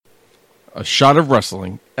A Shot of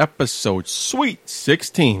Wrestling, episode Sweet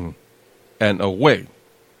 16. And away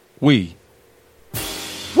we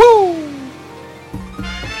woo!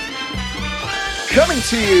 Coming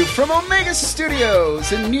to you from Omega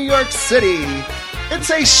Studios in New York City, it's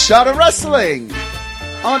A Shot of Wrestling.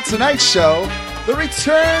 On tonight's show, the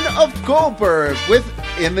return of Goldberg with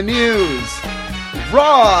In the News,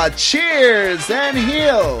 Raw, Cheers, and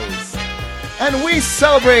Heels. And we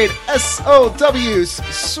celebrate SOW's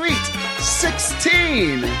Sweet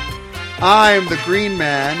 16. I'm the Green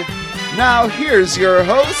Man. Now here's your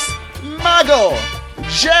host, Mago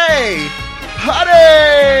J. Putty.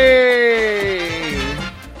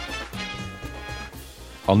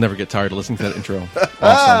 I'll never get tired of listening to that intro.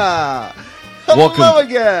 Awesome. Hello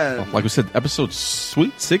again. Like we said, episode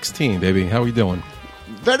Sweet 16, baby. How are you doing?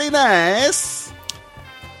 Very nice.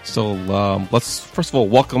 So let's first of all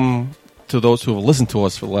welcome to those who have listened to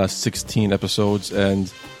us for the last 16 episodes,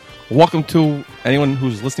 and welcome to anyone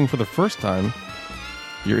who's listening for the first time.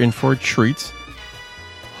 You're in for a treat,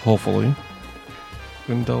 hopefully.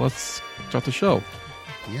 And let's start the show.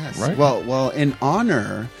 Yes. Right? Well, in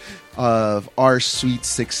honor of our Sweet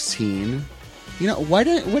 16, you know, why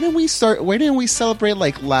didn't we celebrate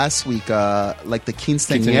like last week, like the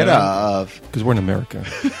quinceañera of? Because we're in America.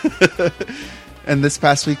 And this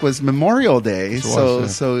past week was Memorial Day,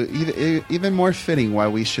 so even more fitting why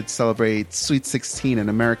we should celebrate Sweet 16 in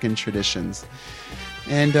American traditions.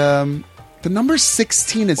 And the number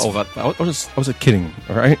 16 is... Oh, I was kidding,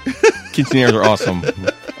 all right? Quinceañeras are awesome. I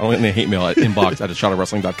don't get any hate mail at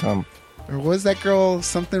inbox@shotofwrestling.com. Or was that girl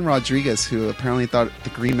something Rodriguez who apparently thought the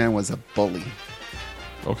Green Man was a bully?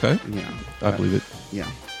 Okay. Yeah. I believe it. Yeah.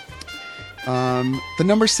 The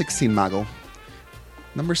number 16, Mago.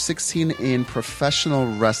 Number 16 in professional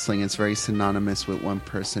wrestling is very synonymous with one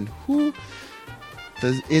person. Who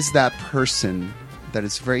is that person that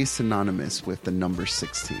is very synonymous with the number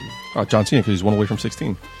 16? John Cena, because he's one away from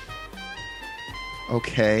 16.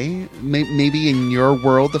 Okay. Maybe in your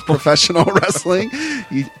world of professional wrestling,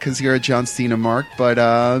 because you're a John Cena mark, but...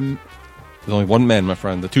 There's only one man, my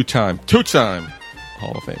friend, the two-time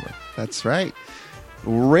Hall of Famer. That's right.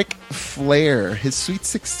 Ric Flair, his Sweet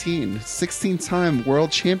 16, 16-time world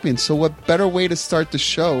champion. So what better way to start the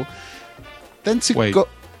show than to go...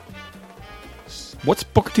 What's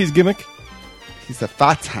Booker T's gimmick? He's a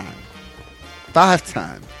five-time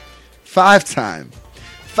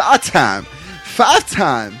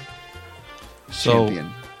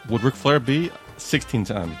champion. Would Ric Flair be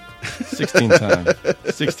 16-time? 16-time.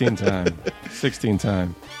 16-time.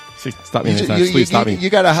 16-time. Stop me. Please stop me.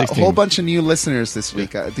 You got a whole bunch of new listeners this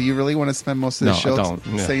week. Do you really want to spend most of the show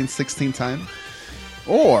saying 16 times?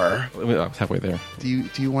 Or I was halfway there. Do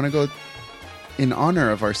you want to go in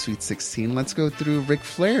honor of our Sweet 16? Let's go through Ric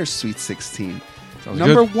Flair's Sweet 16. Sounds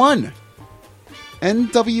Number good. 1,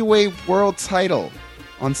 NWA World Title.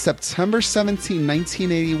 On September 17,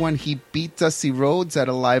 1981, he beat Dusty Rhodes at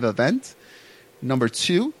a live event. Number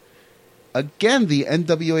 2, again the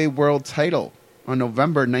NWA World Title. On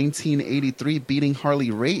November 1983, beating Harley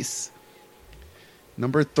Race.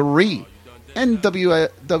 Number 3,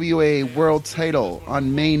 NWA World Title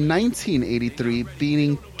on May 1983,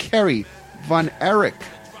 beating Kerry Von Erich.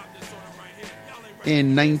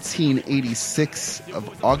 In 1986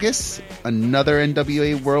 of August, another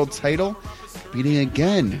NWA World Title, beating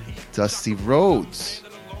again Dusty Rhodes.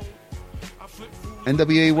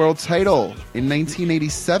 NWA World Title in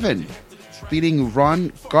 1987, beating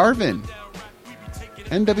Ron Garvin.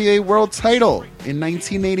 NWA World Title in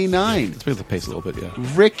 1989. Let's pick up the pace a little bit, yeah.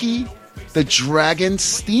 Ricky the Dragon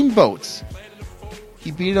Steamboat.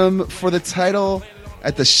 He beat him for the title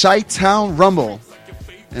at the Chi-Town Rumble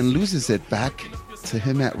and loses it back to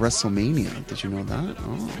him at WrestleMania. Did you know that?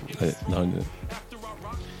 Oh. No, I didn't.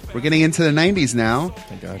 We're getting into the 90s now.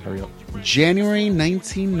 Thank God, hurry up. January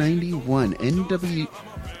 1991,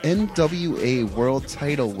 NWA World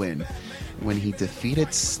Title win when he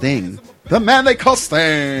defeated Sting. The man they call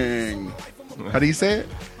Sting. How do you say it?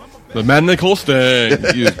 The man they call Sting.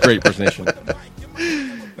 You use great impersonation.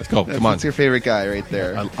 Let's go. Come on. That's your favorite guy right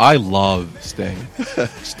there. I love Sting.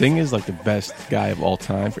 Sting is like the best guy of all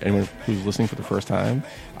time for anyone who's listening for the first time.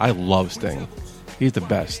 I love Sting. He's the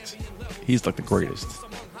best. He's like the greatest.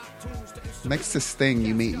 Next to Sting,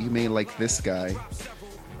 you may like this guy,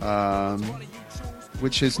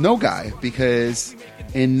 which is no guy, because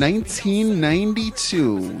in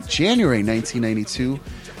 1992, January 1992,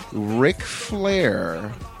 Ric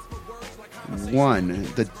Flair won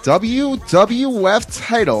the WWF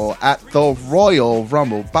title at the Royal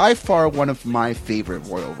Rumble. By far one of my favorite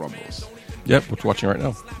Royal Rumbles. Yep, we're watching right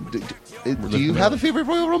now. Do you have a favorite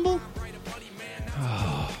Royal Rumble?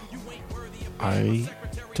 I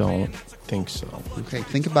don't think so. Okay,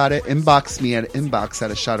 think about it. Inbox me at inbox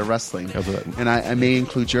at A Shot of Wrestling. I'll do that. And I may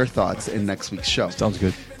include your thoughts in next week's show. Sounds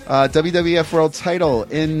good. WWF World Title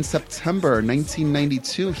in September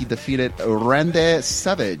 1992. He defeated Randy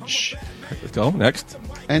Savage. Let's go. Next.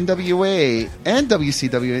 NWA and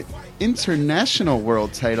WCW International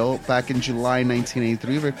World Title back in July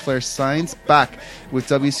 1983. Ric Flair signs back with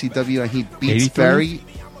WCW and he beats 83? Barry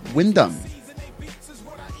Windham.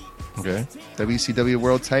 Okay. WCW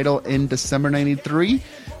World Title in December 93.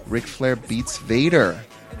 Ric Flair beats Vader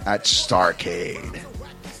at Starrcade.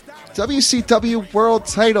 WCW World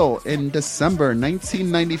Title in December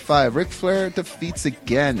 1995. Ric Flair defeats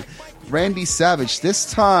again Randy Savage, this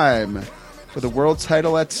time for the World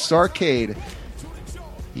Title at Starrcade.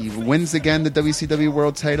 He wins again the WCW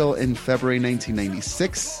World Title in February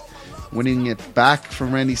 1996, winning it back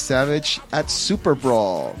from Randy Savage at Super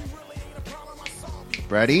Brawl.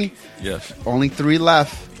 Ready? Yes. Only 3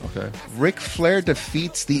 left. Okay. Ric Flair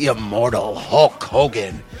defeats the immortal Hulk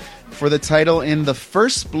Hogan for the title in the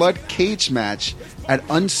First Blood cage match at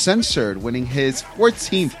Uncensored, winning his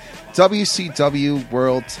 14th WCW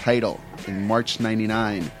World Title in March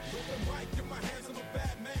 99.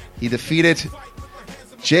 He defeated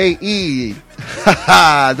J.E.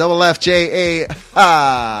 double F J A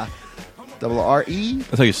double R-E.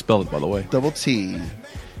 That's how you spell it, by the way. Double T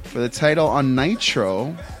for the title on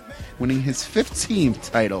Nitro, winning his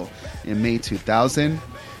 15th title in May 2000,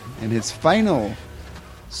 and his final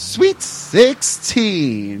Sweet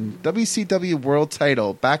 16 WCW World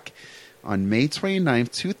Title back on May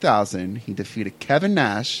 29th, 2000. He defeated Kevin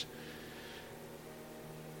Nash,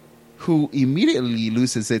 who immediately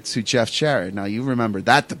loses it to Jeff Jarrett. Now, you remember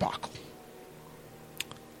that debacle.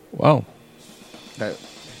 Wow.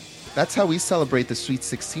 That's how we celebrate the Sweet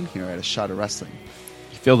 16 here at A Shot of Wrestling.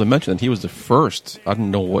 You failed to mention that he was the first. I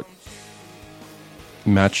don't know what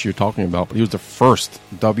match you're talking about, but he was the first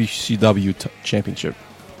WCW championship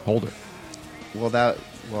holder.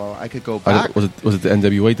 Well, I could go back. Was it the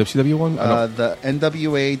NWA WCW one? The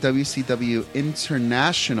NWA WCW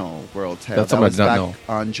International World Title. That's something I did not know.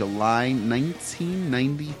 On July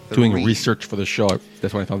 1993. Doing research for the show,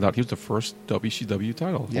 that's when I found out he was the first WCW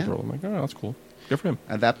title holder. Yeah. I'm like, oh, that's cool. Good for him.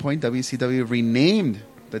 At that point, WCW renamed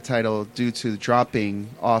the title due to dropping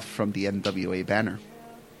off from the NWA banner.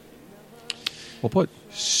 Well put.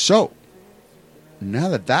 So, now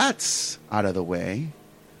that that's out of the way,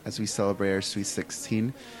 as we celebrate our Sweet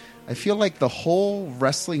 16, I feel like the whole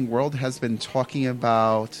wrestling world has been talking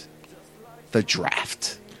about the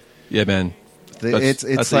draft. Yeah, man. It's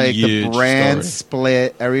that's like the brand story.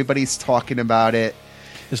 split. Everybody's talking about it.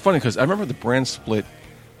 It's funny because I remember the brand split.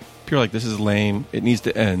 People were like, this is lame. It needs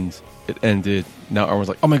to end. It ended. Now everyone's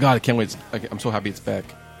like, oh my God, I can't wait. I'm so happy it's back.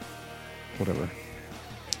 Whatever.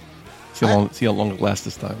 See how long it lasts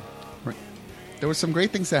this time. Right. There were some great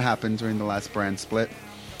things that happened during the last brand split.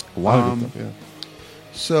 A lot of good stuff, yeah.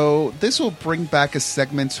 So this will bring back a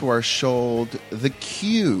segment to our show, The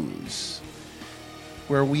Cues,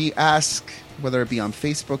 where we ask, whether it be on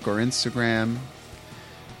Facebook or Instagram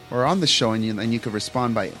or on the show, and you can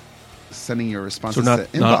respond by sending your responses to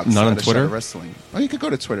inbox. Not on at Twitter? Wrestling. Oh, you could go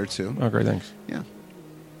to Twitter too. Oh, great, thanks. Yeah.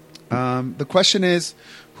 The question is,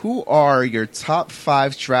 who are your top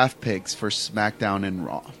 5 draft picks for SmackDown and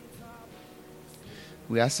Raw?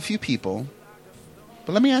 We asked a few people,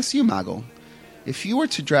 but let me ask you, Mago. If you were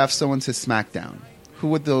to draft someone to SmackDown, who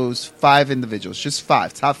would those 5 individuals, just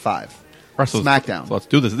 5, top 5, All right, so SmackDown? So let's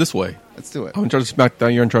do this way. Let's do it. I'm in charge of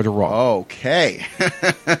SmackDown, you're in charge of Raw. Okay.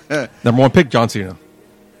 Number 1 pick, John Cena.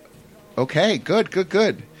 Okay,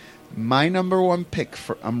 good. My number 1 pick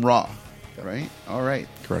for Raw, right? All right.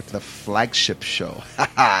 Correct. The flagship show.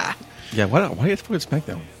 Yeah, why do you have to put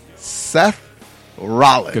SmackDown? Seth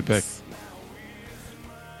Rollins. Good pick.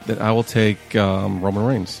 Then I will take Roman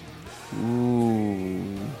Reigns.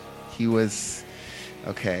 Ooh. He was...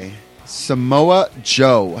 Okay. Samoa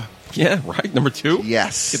Joe. Yeah, right? Number 2?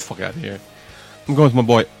 Yes. Get the fuck out of here. I'm going with my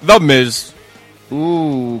boy, The Miz.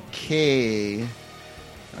 Okay.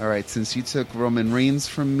 All right, since you took Roman Reigns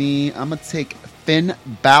from me, I'm going to take Finn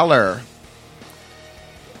Balor.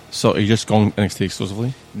 So are you just going NXT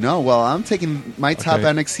exclusively? No, well, I'm taking my top Okay.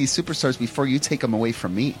 NXT superstars before you take them away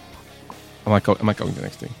from me. I might go to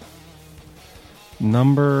NXT.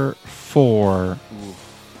 Number 4.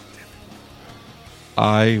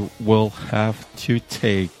 I will have to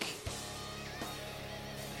take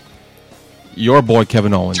your boy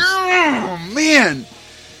Kevin Owens. Oh, man.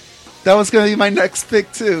 That was going to be my next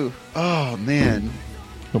pick, too. Oh, man.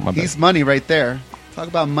 Oh, my bad. He's money right there. Talk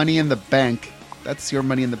about money in the bank. That's your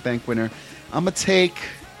money in the bank winner. I'm going to take...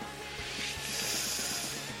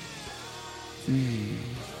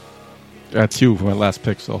 I had two for my last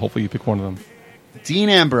pick, so hopefully you pick one of them. Dean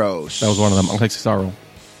Ambrose. That was one of them. I'll take Cesaro.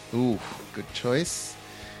 Ooh, good choice.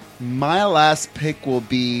 My last pick will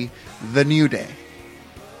be The New Day.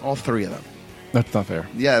 All three of them. That's not fair.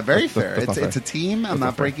 Yeah, very fair. That's not fair. It's a team. I'm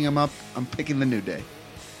not breaking them up. I'm picking The New Day.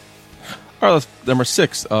 All right, number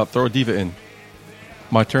 6. Throw a diva in.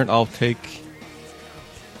 My turn. I'll take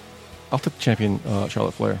champion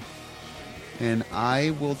Charlotte Flair. And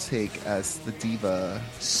I will take as the diva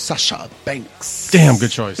Sasha Banks. Damn,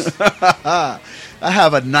 good choice. I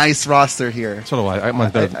have a nice roster here. So do I.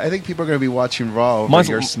 I think people are going to be watching Raw over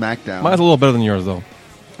your SmackDown. Mine's a little better than yours, though.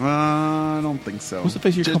 I don't think so. Who's the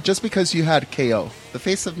face of your just because you had KO. The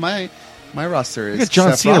face of my roster is John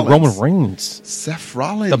Seth Cena, Rollins. Roman Reigns, Seth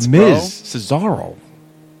Rollins, The Miz, Cesaro.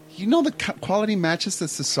 You know the quality matches that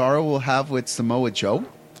Cesaro will have with Samoa Joe?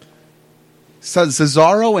 So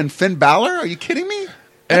Cesaro and Finn Balor? Are you kidding me?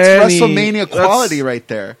 That's WrestleMania quality right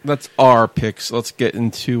there. That's our picks. Let's get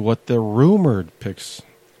into what the rumored picks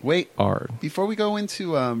Wait, are. Before we go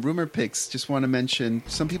into rumor picks, just want to mention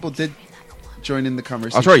some people did join in the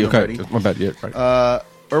conversation. That's right. Okay, already. my bad. Yeah, right.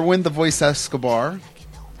 Erwin the Voice Escobar.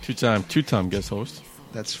 Two-time guest host.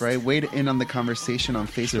 That's right. Weighed in on the conversation on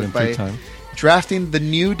Facebook by by drafting the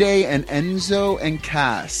New Day and Enzo and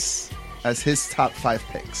Cass as his top 5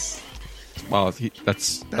 picks. Wow,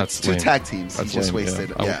 that's two lame. tag teams. That's he just lame,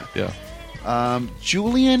 wasted. Yeah.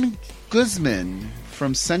 Julian Guzman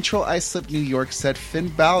from Central Islip, New York, said Finn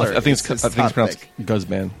Balor. I think it's pronounced pick.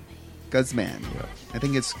 Guzman. Guzman. Yeah. I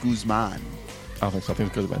think it's Guzman. I don't think so. I think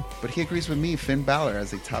it's Guzman. But he agrees with me, Finn Balor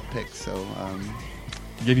as a top pick. So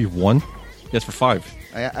He gave you 1? Yes, for 5.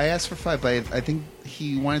 I asked for 5, but I think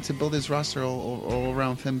he wanted to build his roster all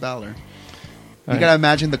around Finn Balor. You gotta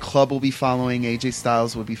imagine the club will be following, AJ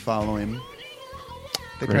Styles will be following.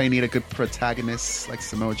 They probably need a good protagonist like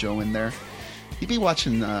Samoa Joe in there. You'd be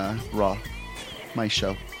watching Raw, my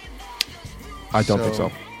show. I don't think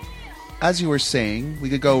so. As you were saying, we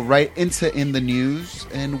could go right into In the News.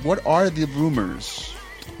 And what are the rumors?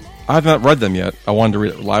 I have not read them yet. I wanted to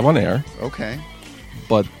read it live on air. Okay.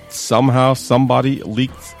 But somehow somebody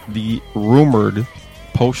leaked the rumored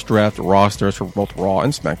post-draft rosters for both Raw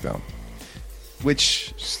and SmackDown.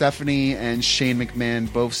 Which Stephanie and Shane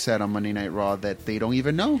McMahon both said on Monday Night Raw that they don't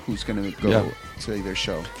even know who's going to go to their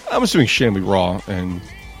show. I'm assuming Shane will be Raw, and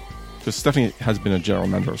because Stephanie has been a general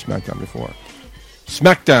manager of SmackDown before.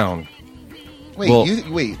 SmackDown.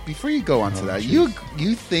 Wait, before you go on to that, you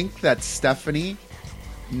think that Stephanie,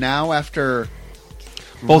 now after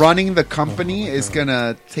running the company, is going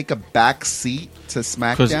to take a back seat to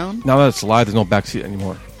SmackDown? Now that it's live, there's no back seat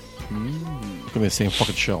anymore. It's going to be the same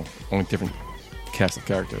fucking show, only different cast of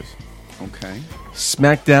characters. Okay.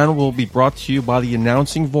 SmackDown will be brought to you by the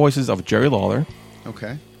announcing voices of Jerry Lawler.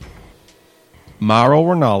 Okay. Mauro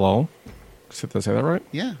Ranallo. Did I say that right?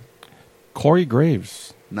 Yeah. Corey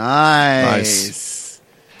Graves. Nice.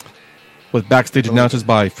 With backstage announcers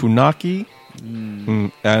by Funaki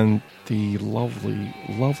and the lovely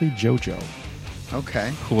JoJo.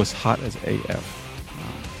 Okay. Who was hot as AF.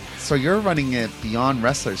 So you're running it beyond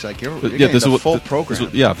wrestlers, like you're getting the full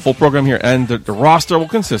program. Full program here, and the roster will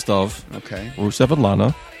consist of Rusev and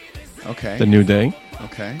Lana, The New Day,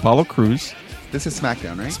 Apollo Crews. This is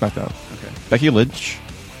SmackDown, right? SmackDown. Okay. Becky Lynch,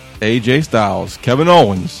 AJ Styles, Kevin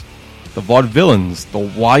Owens, the Vaudevillains,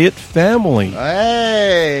 the Wyatt family.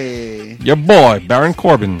 Hey, your boy Baron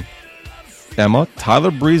Corbin, Emma,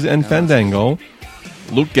 Tyler Breeze and Fandango,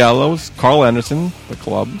 Luke Gallows, Carl Anderson, the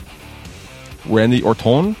Club, Randy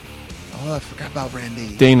Orton. Oh, I forgot about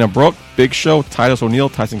Randy. Dana Brooke, Big Show, Titus O'Neil,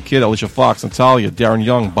 Tyson Kidd, Alicia Fox, Natalya, Darren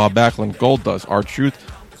Young, Bob Backlund, Goldust, R-Truth,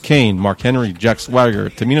 Kane, Mark Henry, Jack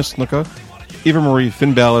Swagger, Tamina Snuka, Eva Marie,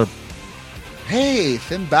 Finn Balor. Hey,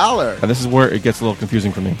 Finn Balor. And this is where it gets a little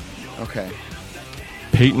confusing for me. Okay.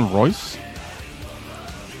 Peyton Royce,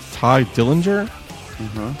 Ty Dillinger,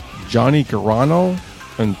 Johnny Gargano,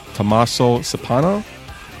 and Tommaso Ciampa,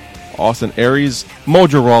 Austin Aries,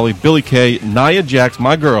 Mojo Rawley, Billy Kay, Nia Jax,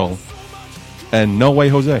 my girl, and No Way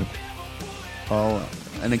Jose. Oh,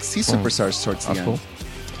 NXT superstars towards the end. Cool.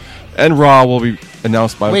 And Raw will be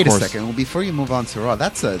announced by. Wait of course, a second. Well, before you move on to Raw,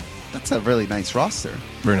 that's a really nice roster.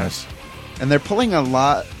 Very nice. And they're pulling a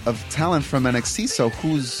lot of talent from NXT. So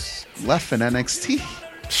who's left in NXT?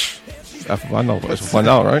 I know. We'll find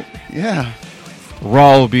out, right? Yeah.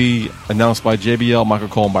 Raw will be announced by JBL, Michael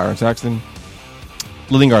Cole, and Byron Saxton.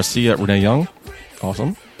 Lillian Garcia, Renee Young.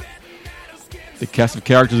 Awesome. The cast of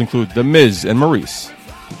characters include The Miz and Maurice.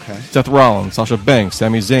 Okay. Seth Rollins, Sasha Banks,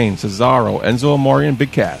 Sami Zayn, Cesaro, Enzo Amore, and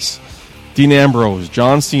Big Cass. Dean Ambrose,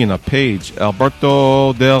 John Cena, Paige,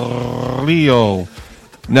 Alberto Del Rio,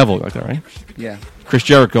 Neville, like that, right? Yeah. Chris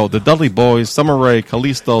Jericho, the Dudley Boys, Summer Rae,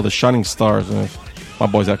 Kalisto, the Shining Stars, and my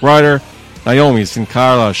boy Zack Ryder, Naomi, Sin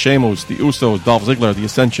Cara, Sheamus, the Usos, Dolph Ziggler, the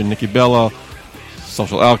Ascension, Nikki Bella,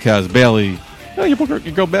 Social Outcast, Bailey. Yeah, your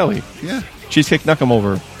girl Bailey. Yeah. Cheesecake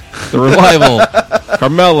Nakamura, The Revival,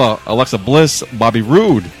 Carmella, Alexa Bliss, Bobby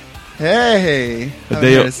Roode. Hey. I haven't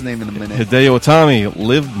heard his name in a minute. Hideo Itami,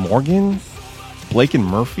 Liv Morgan, Blake and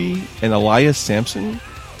Murphy, and Elias Sampson.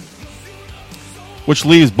 Which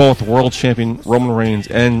leaves both world champion Roman Reigns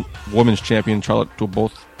and women's champion Charlotte to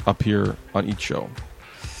both appear on each show.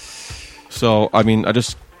 So, I mean,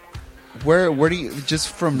 Where do you, just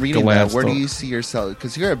from reading that, where do you see yourself?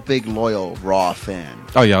 Because you're a big, loyal Raw fan.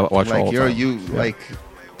 Oh, yeah, I watch like, all the time. Like,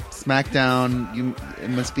 SmackDown, it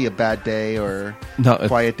must be a bad day or no,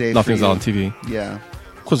 quiet day nothing's for you. on TV. Yeah.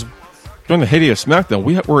 Because during the heyday of SmackDown,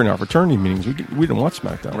 we were in our fraternity meetings. We didn't watch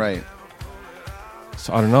SmackDown. Right.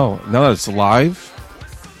 So, I don't know. Now that it's live,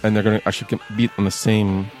 and they're going to actually be on the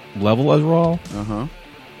same level as Raw. Uh-huh.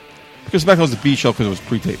 Because SmackDown was a B show because it was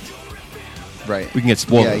pre-taped. Right. We can get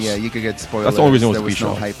spoilers. Yeah, you could get spoilers. That's the only reason it was there was a B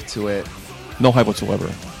no show. hype to it. No hype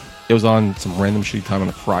whatsoever. It was on some random shitty time on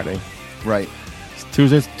a Friday. Right.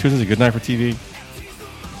 Tuesday's a good night for TV.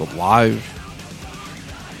 But live,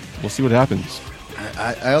 we'll see what happens.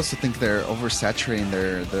 I also think they're oversaturating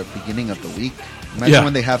the beginning of the week. Imagine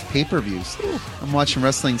when they have pay-per-views. I'm watching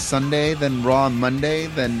Wrestling Sunday, then Raw on Monday,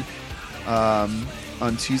 then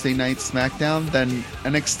on Tuesday night SmackDown, then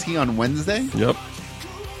NXT on Wednesday. Yep.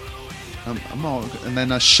 I'm all, and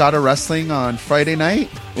then a shot of wrestling on Friday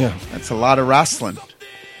night. Yeah. That's a lot of wrestling.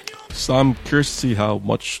 So I'm curious to see how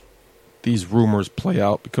much these rumors play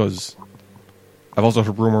out, because I've also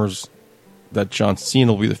heard rumors that John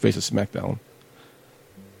Cena will be the face of SmackDown.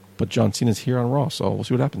 But John Cena's here on Raw, so we'll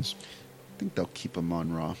see what happens. I think they'll keep him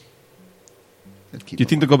on Raw. Do you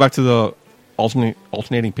think they'll go back to the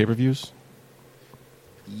alternating pay-per-views?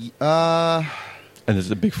 And there's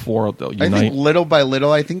the big four. They'll unite. I think little by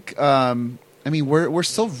little. I think. I mean, we're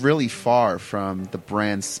still really far from the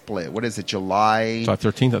brand split. What is it? July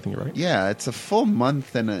 13th, I think you're right. Yeah, it's a full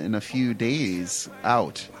month and a few days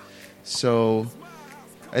out. So,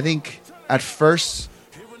 I think at first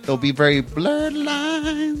there'll be very blurred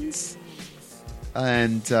lines,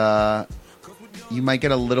 and you might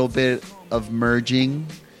get a little bit of merging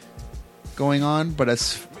going on. But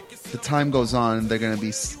as the time goes on, they're going to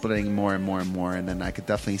be splitting more and more and more, and then I could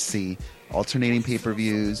definitely see alternating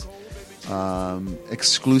pay-per-views,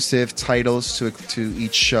 exclusive titles to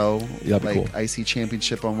each show, like cool. IC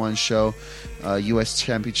Championship on one show, US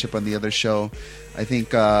Championship on the other show. I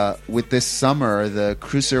think with this summer, the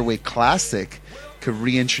Cruiserweight Classic could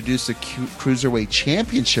reintroduce a Cruiserweight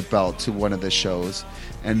Championship belt to one of the shows,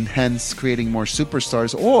 and hence creating more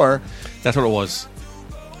superstars. Or that's what it was.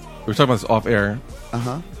 We were talking about this off air.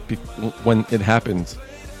 When it happened,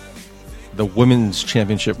 the women's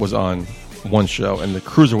championship was on one show and the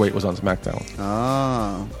cruiserweight was on SmackDown.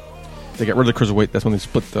 They got rid of the cruiserweight. That's when they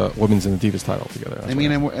split the women's and the Divas title together. That's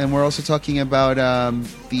and we're also talking about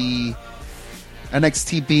the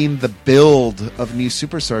NXT being the build of new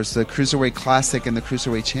superstars. The Cruiserweight Classic and the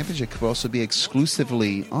Cruiserweight Championship could also be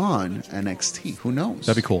exclusively on NXT. Who knows?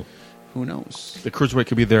 That'd be cool. Who knows? The cruiserweight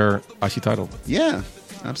could be their IC title. Yeah.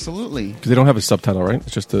 Absolutely. Because they don't have a subtitle, right?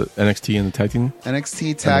 It's just the NXT and the tag team?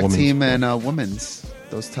 NXT, tag team, and women's.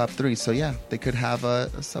 Those top three. So, yeah, they could have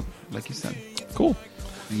a sub, like you said. Cool.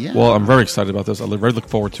 Yeah. Well, I'm very excited about this. I really look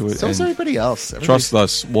forward to it. So is everybody else. Trust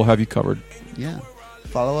us. We'll have you covered. Yeah.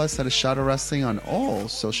 Follow us at A Shot of Wrestling on all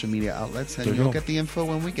social media outlets, and you'll get the info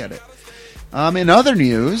when we get it. In other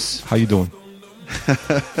news... How you doing?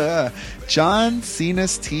 John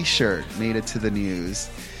Cena's T-shirt made it to the news.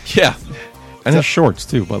 Yeah. And his shorts,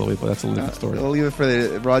 too, by the way, but that's a different story. We'll leave it for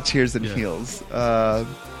the Raw Cheers and Heels.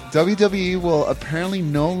 WWE will apparently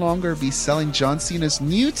no longer be selling John Cena's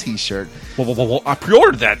new T-shirt. Well, I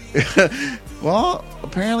pre-ordered that. Well,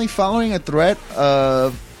 apparently following a threat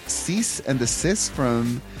of cease and desist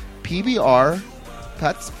from PBR,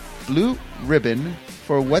 Pat's Blue Ribbon,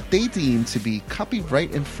 for what they deem to be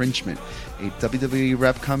copyright infringement. A WWE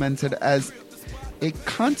rep commented, as a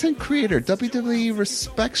content creator, WWE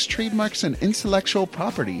respects trademarks and intellectual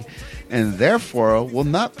property, and therefore will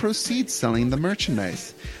not proceed selling the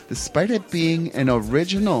merchandise, despite it being an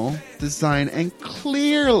original design and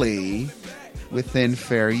clearly within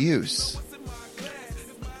fair use.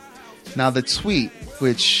 Now, the tweet,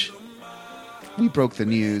 which we broke the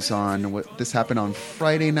news on, this happened on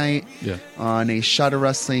Friday night on A Shot of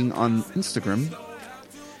Wrestling on Instagram,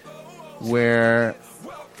 where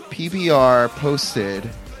PBR posted,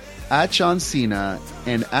 at John Cena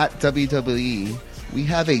and at WWE, we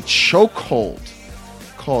have a chokehold,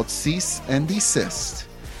 called Cease and Desist.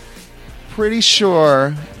 Pretty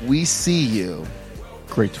sure we see you.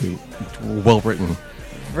 Great tweet. Well written.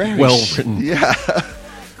 Very Well written. Yeah.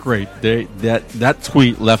 Great. That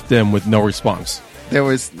tweet left them with no response. There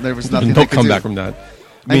was nothing. Don't come back from that.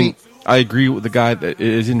 I mean, I agree with the guy that it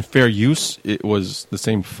is in fair use. It was the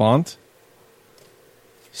same font.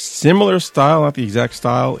 Similar style, not the exact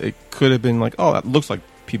style. It could have been like, oh, that looks like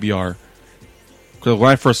PBR. Because when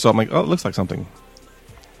I first saw it, I'm like, oh, it looks like something.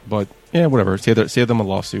 But, yeah, whatever. Save them a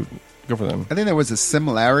lawsuit. Go for them. I think there was a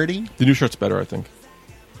similarity. The new shirt's better, I think.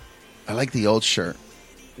 I like the old shirt.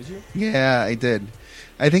 Did you? Yeah, I did.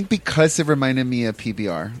 I think because it reminded me of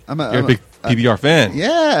PBR. You're a big PBR fan.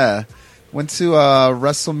 Yeah. Went to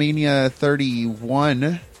WrestleMania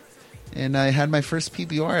 31, and I had my first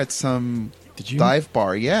PBR at some Did you? dive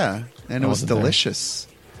bar. Yeah, and I it was wasn't there. delicious.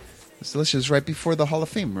 It was delicious right before the Hall of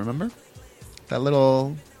Fame, remember? That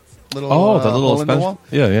little Oh, the little hole in the Spanish- wall?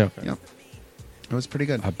 Yeah, yeah. Okay. Yep. It was pretty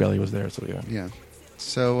good. I barely was there, so yeah. Yeah.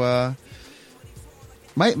 So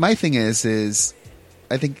my thing is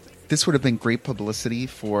I think this would have been great publicity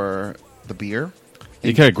for the beer.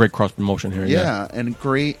 You got a great cross promotion here. Yeah, and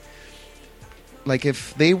great. Like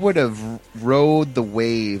if they would have rode the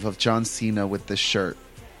wave of John Cena with this shirt,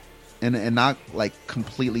 and not like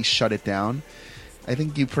completely shut it down, I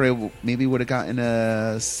think you maybe would have gotten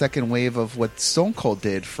a second wave of what Stone Cold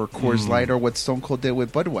did for Coors Light, or what Stone Cold did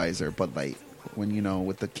with Bud Light, when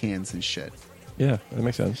with the cans and shit. Yeah, that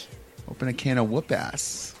makes sense. Open a can of whoop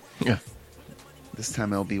ass. Yeah. This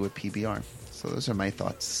time it'll be with PBR. So those are my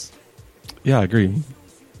thoughts. Yeah, I agree.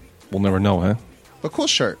 We'll never know, huh? But cool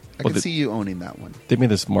shirt. I Well, can see you owning that one. They made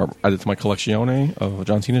this added to my collection of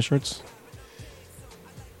John Cena shirts.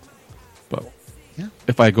 But Yeah.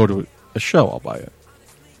 if I go to a show, I'll buy it.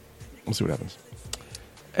 We'll see what happens.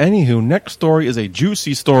 Anywho, next story is a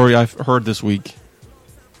juicy story I've heard this week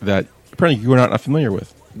that apparently you are not familiar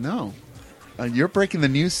with. No. You're breaking the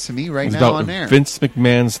news to me right It's now about on air. Vince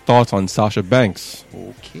McMahon's thoughts on Sasha Banks,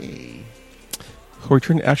 Okay. who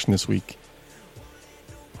returned to action this week.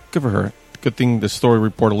 Good for her. Good thing the story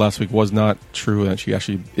reported last week was not true, and she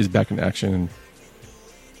actually is back in action.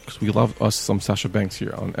 Because we love us some Sasha Banks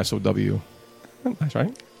here on SOW. That's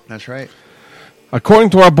right. That's right.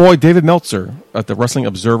 According to our boy David Meltzer at the Wrestling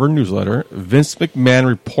Observer newsletter, Vince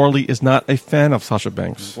McMahon reportedly is not a fan of Sasha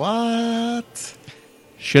Banks. What?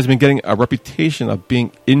 She has been getting a reputation of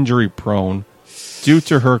being injury prone due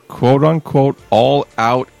to her quote-unquote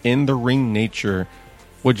all-out in-the-ring nature,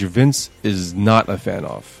 which Vince is not a fan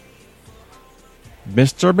of.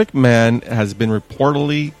 Mr. McMahon has been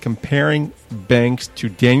reportedly comparing Banks to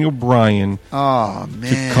Daniel Bryan Oh, to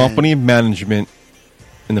man. company management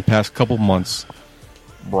in the past couple months.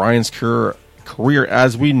 Bryan's career,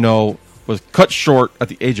 as we know, was cut short at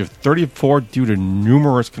the age of 34 due to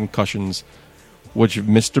numerous concussions, which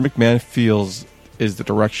Mr. McMahon feels is the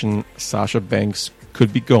direction Sasha Banks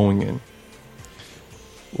could be going in.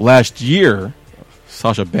 Last year,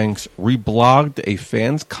 Sasha Banks reblogged a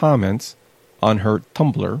fan's comments on her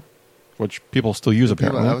Tumblr, which people still use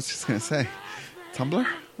apparently. I was just going to say. Tumblr?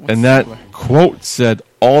 What's And that Tumblr? quote said,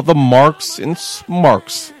 "All the marks and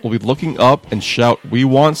smarks will be looking up and shout, 'We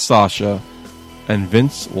want Sasha,' and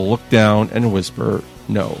Vince will look down and whisper,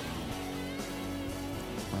 'No.'"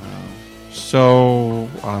 So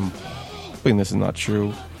I'm hoping this is not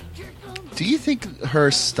true. Do you think her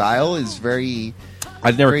style is very,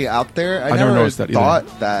 I very out there? I never noticed that either.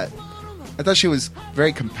 thought that. I thought she was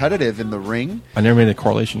very competitive in the ring, I never made a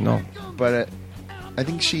correlation. No, but I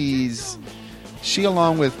think she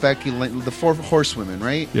along with Becky Lynch, the four horsewomen,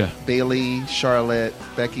 right? Yeah. Bayley, Charlotte,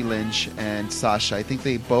 Becky Lynch, and Sasha. I think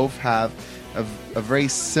they both have a very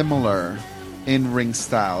similar in-ring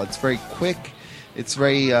style. It's very quick. It's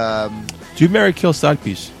very do Mary Kill side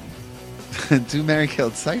piece? do Mary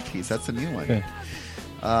Killed side piece. That's a new one. Okay.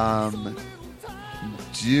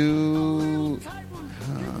 Do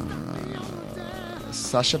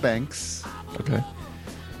Sasha Banks Okay.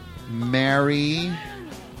 marry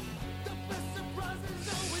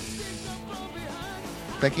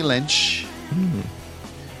Becky Lynch,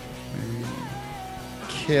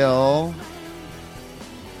 kill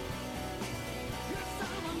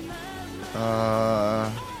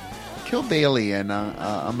Bailey, and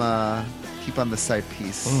I'm keep on the side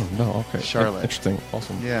piece. No, okay. Charlotte. Interesting.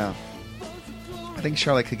 Awesome. Yeah, I think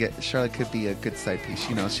Charlotte could be a good side piece.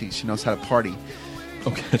 She knows how to party.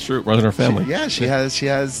 Okay, that's true. Runs in her family. She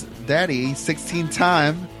has daddy,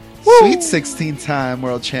 16-time, Woo! sweet 16-time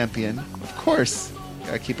world champion. Of course,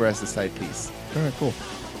 gotta keep her as the side piece. All right, cool.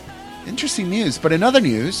 Interesting news. But in other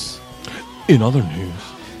news, In other news,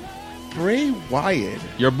 Bray Wyatt.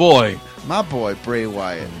 Your boy. My boy, Bray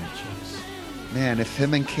Wyatt. Man, if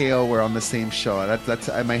him and KO were on the same show, that's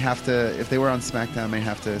I might have to. If they were on SmackDown, I might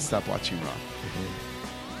have to stop watching Raw.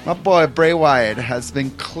 My boy Bray Wyatt has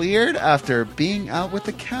been cleared after being out with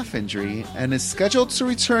a calf injury and is scheduled to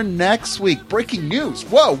return next week. Breaking news!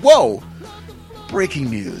 Whoa! Breaking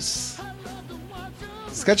news.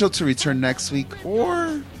 Scheduled to return next week,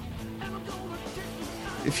 or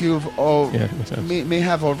if you've may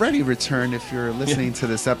have already returned if you're listening to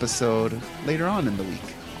this episode later on in the week.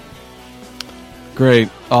 Great.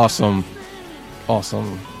 Awesome.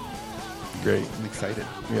 Great. I'm excited.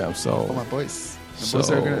 Yeah, so... Oh, my boys. My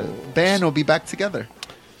boys are band will be back together.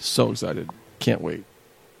 So excited. Can't wait.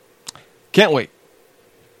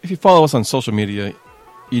 If you follow us on social media,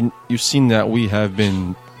 you've seen that we have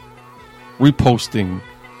been reposting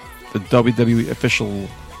the WWE official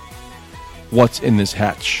What's in This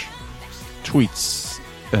Hatch tweets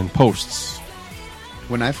and posts.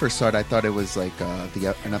 When I first saw it, I thought it was like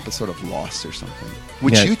an episode of Lost or something,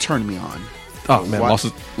 which you turned me on. Oh man, Lost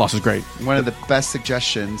is great. One of the best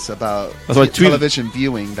suggestions about tweeted, television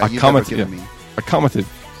viewing that you've ever given me. I commented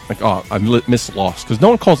like, "Oh, I miss Lost," because no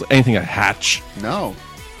one calls anything a hatch. No,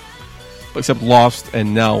 except Lost.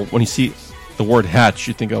 And now, when you see the word hatch,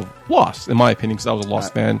 you think of Lost. In my opinion, because I was a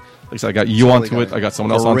Lost fan. Like I said, I got you onto it. I got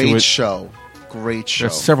someone else onto it. Great show.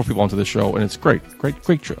 There's several people onto the show, and it's great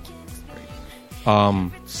show. I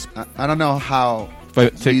don't know how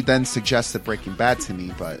you then suggested Breaking Bad to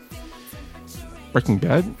me, but Breaking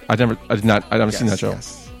Bad? I've never seen that show.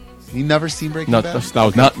 Yes. You never seen Breaking Bad? That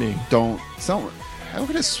was not me. I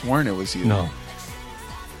would have sworn it was you. No.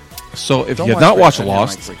 So if you have not watched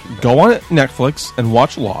Lost, go on Netflix and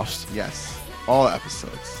watch Lost. Yes, all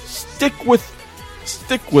episodes. Stick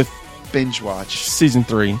with binge watch season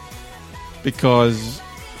 3 because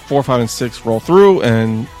 4, 5, and 6 roll through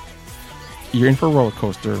and you're in for a roller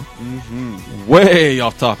coaster. Mm-hmm. Way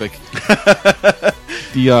off topic.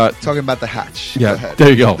 Talking about the hatch. Yeah, there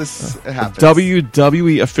you go. This happens.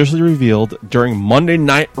 WWE officially revealed during Monday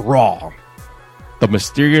Night Raw the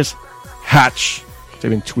mysterious hatch.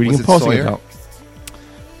 They've been tweeting and posting about.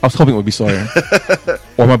 I was hoping it would be Sawyer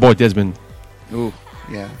or my boy Desmond. Ooh,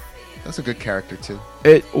 yeah, that's a good character too.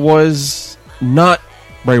 It was not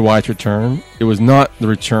Bray Wyatt's return. It was not the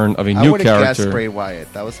return of a new character. I would have guessed Bray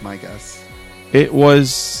Wyatt. That was my guess. It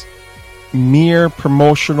was mere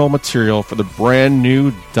promotional material for the brand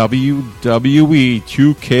new WWE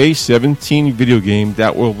 2K17 video game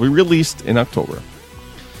that will be released in October.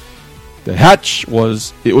 The hatch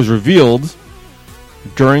was revealed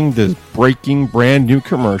during this breaking brand new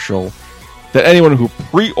commercial that anyone who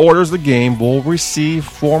pre-orders the game will receive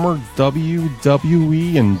former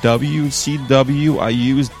WWE and WCW, I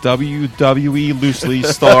use WWE loosely,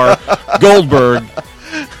 star Goldberg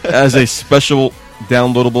as a special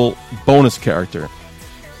downloadable bonus character.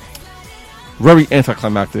 Very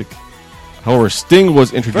anticlimactic. However, Sting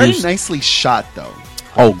was introduced. Very nicely shot, though.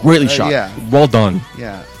 Oh, greatly shot. Yeah. Well done.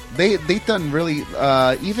 Yeah. They've done really...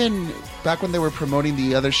 even back when they were promoting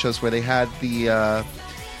the other shows where they had the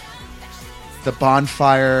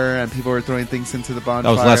bonfire and people were throwing things into the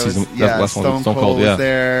bonfire. That was last season. Yeah, Stone Cold was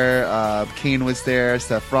there. Kane was there.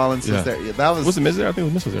 Seth Rollins was there. Yeah, that was the Miz there? I think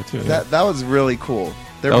the Miz was there too. That was really cool.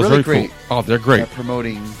 They're really great. Cool. Oh, they're great at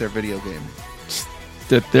promoting their video game.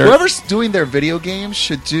 Whoever's doing their video game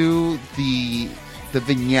should do the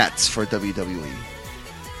vignettes for WWE.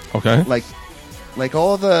 Okay. Like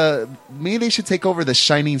all maybe they should take over the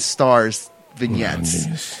Shining Stars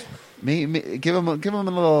vignettes. Give them a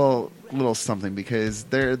little something because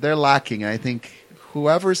they're lacking. I think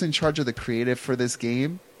whoever's in charge of the creative for this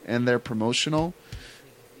game and their promotional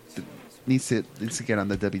needs to get on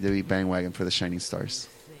the WWE bandwagon for the Shining Stars.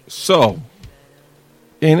 So,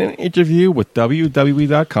 in an interview with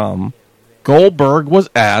WWE.com, Goldberg was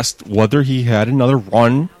asked whether he had another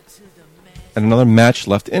run and another match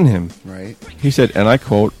left in him. Right. He said, and I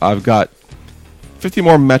quote, "I've got 50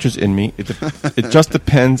 more matches in me. It just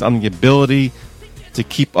depends on the ability to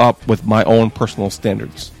keep up with my own personal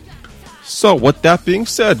standards." So, with that being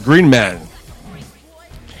said, Green Man,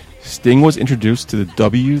 Sting was introduced to the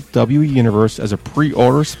WWE Universe as a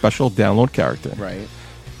pre-order special download character. Right.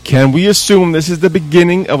 Can we assume this is the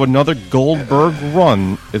beginning of another Goldberg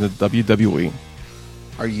run in the WWE?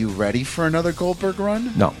 Are you ready for another Goldberg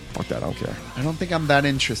run? No, fuck that. I don't care. I don't think I'm that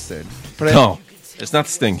interested. But no, it's not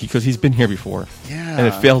Sting because he's been here before. Yeah. And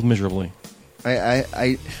it failed miserably. I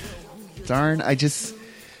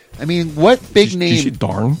mean, what big name? Did you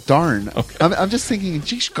darn? Darn. Okay. I'm just thinking,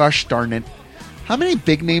 geez, gosh darn it. How many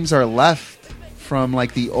big names are left from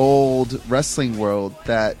like the old wrestling world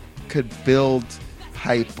that could build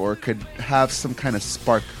hype or could have some kind of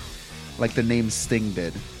spark like the name Sting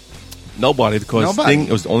did. Nobody, because Nobody. Sting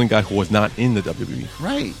was the only guy who was not in the WWE.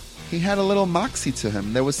 Right. He had a little moxie to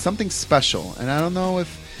him. There was something special. And I don't know if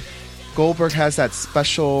Goldberg has that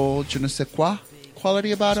special je ne sais quoi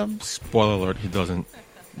quality about him. Spoiler alert, he doesn't.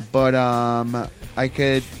 But to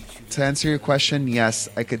answer your question, yes,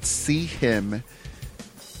 I could see him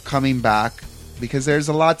coming back because there's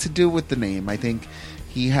a lot to do with the name. I think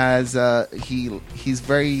he has he's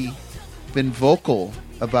very been vocal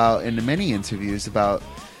about in many interviews about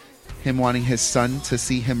him wanting his son to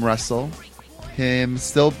see him wrestle, him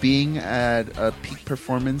still being at a peak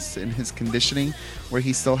performance in his conditioning where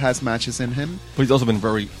he still has matches in him. But he's also been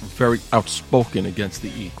very, very outspoken against the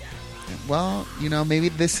E. Well, maybe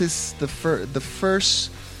this is the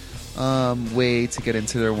first way to get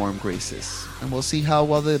into their warm graces. And we'll see how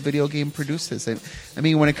well the video game produces. I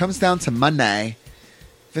mean, when it comes down to Monday,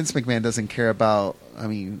 Vince McMahon doesn't care about... I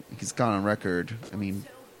mean, he's gone on record. I mean,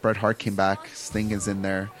 Bret Hart came back. Sting is in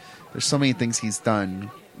there. There's so many things he's done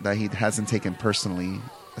that he hasn't taken personally,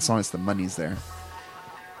 as long as the money's there.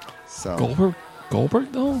 So Goldberg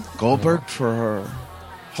though? Goldberg for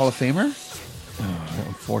Hall of Famer?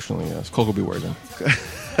 Unfortunately, yes. Coco be worried then.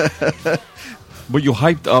 But you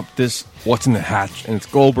hyped up this what's in the hatch, and it's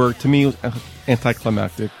Goldberg. To me, it was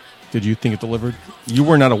anticlimactic. Did you think it delivered? You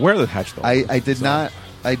were not aware of the hatch, though. I did not.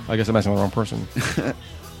 I guess I'm asking the wrong person.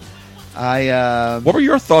 What were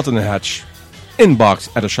your thoughts on the hatch? Inbox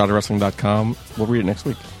at ashotofwrestling.com. We'll read it next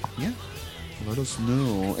week. Yeah. Let us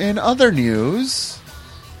know. In other news,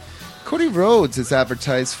 Cody Rhodes is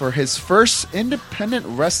advertised for his first independent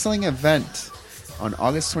wrestling event on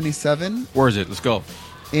August 27 Where is it? Let's go.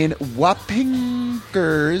 in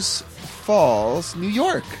Wappingers Falls, New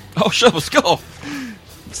York. Oh, shit, let's go.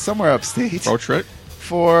 Somewhere upstate. Road trip.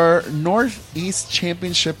 For Northeast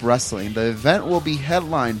Championship Wrestling. The event will be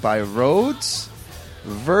headlined by Rhodes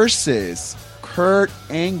versus Kurt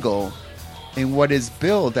Angle in what is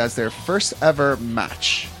billed as their first ever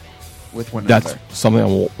match with one That's another. something I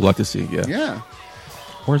would like to see, yeah. Yeah.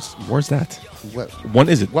 Where's that? What? When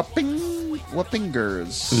is it?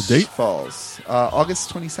 Wappingers The date? Falls.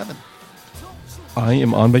 August 27th. I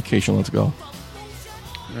am on vacation. Let's go.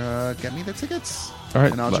 Get me the tickets. All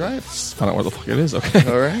right. And I'll drive. Let's find out where the fuck it is. Okay.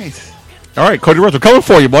 All right. All right, Cody Rhodes, we're coming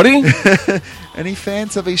for you, buddy. Any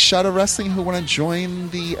fans of A Shot of Wrestling who want to join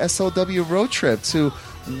the SOW road trip to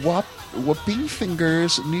Whooping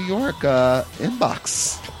Fingers, New York,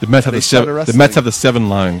 inbox. The Mets have They the started seven. The wrestling. Mets have the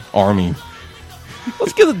 7-line army.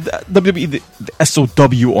 Let's get the WWE the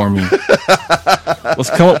SOW army. Let's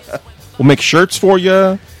come up. We'll make shirts for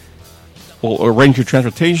you. We'll arrange your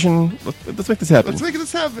transportation. Let's make this happen. Let's make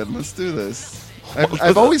this happen. Let's do this.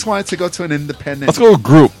 I've always wanted to go to an independent. Let's go to a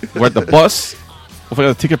group. We're at the bus. We'll figure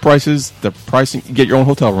out the ticket prices, the pricing. You get your own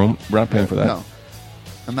hotel room. We're not paying for that. No.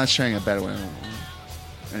 I'm not sharing a bed with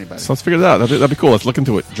anybody. So let's figure it out. That'd be cool. Let's look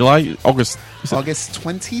into it. August. August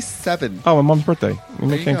 27th. Oh, my mom's birthday. We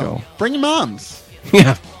There you can't go. go. Bring your moms.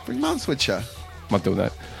 Yeah. Bring moms with you. I'm not doing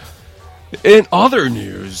that. In other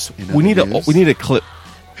news, we need a clip.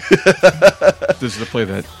 This is to play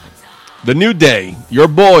that. The New Day, your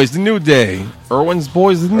boys, the New Day, Irwin's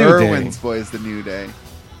boys, the New Irwin's Day, boys, the New Day.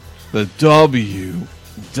 the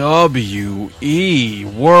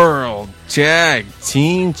WWE World Tag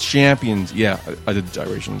Team Champions. Yeah, I did the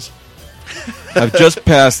gyrations. Have just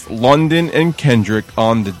passed London and Kendrick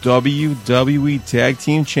on the WWE Tag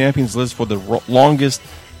Team Champions list for the longest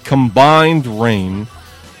combined reign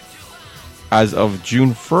as of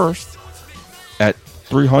June 1st at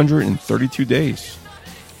 332 days.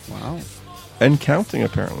 Wow. And counting,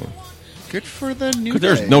 apparently. Good for the New Day. Because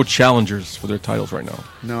there's no challengers for their titles right now.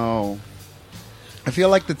 No. I feel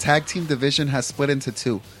like the tag team division has split into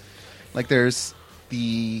two. Like there's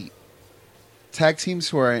the tag teams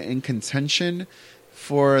who are in contention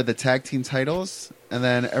for the tag team titles, and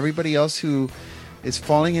then everybody else who is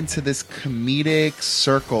falling into this comedic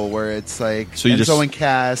circle where it's like So you Enzo just- and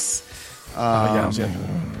Cass.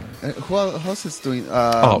 Who else is doing?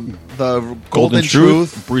 The Golden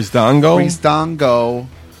Truth, Breezango. Breezango.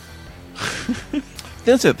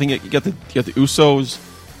 That's it. You got the Usos.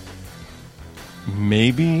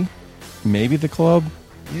 Maybe the club.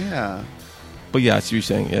 Yeah. But yeah, I see what you're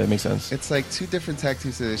saying. Yeah, it makes sense. It's like two different tag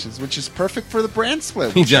team divisions, which is perfect for the brand split,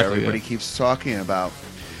 which Exactly, everybody yeah. keeps talking about.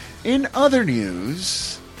 In other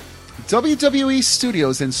news, WWE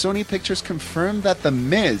Studios and Sony Pictures confirmed that The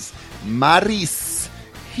Miz, Maryse,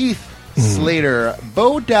 Heath Slater,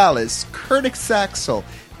 Bo Dallas, Curtis Axel,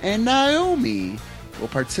 and Naomi will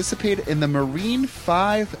participate in the Marine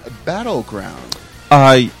 5 Battleground.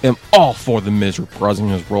 I am all for The Miz reprising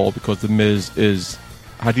his role because The Miz is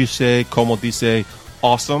how do you say, como dice,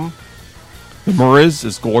 awesome? The Mariz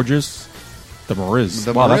is gorgeous. The Mariz.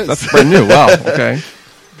 The Wow, Mariz. that's brand new. Wow, okay.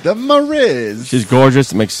 The Mariz. She's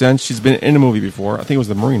gorgeous. It makes sense. She's been in a movie before. I think it was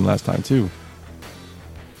The Marine last time, too.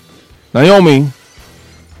 Naomi.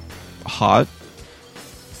 Hot.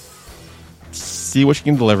 See what she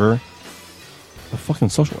can deliver. The fucking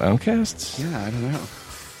social outcasts? Yeah, I don't know.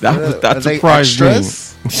 That Are they surprised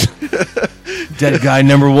extras? me. Dead guy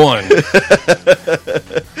number 1.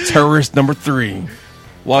 Terrorist number 3.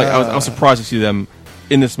 Well, I was surprised to see them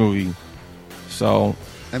in this movie. So,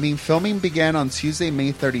 I mean, filming began on Tuesday,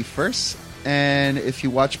 May 31st. And if you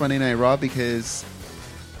watch Monday Night Raw, because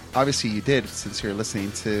obviously you did since you're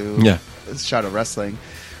listening to Shadow Wrestling,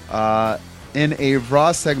 in a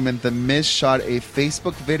Raw segment, The Miz shot a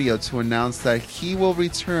Facebook video to announce that he will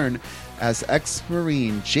return as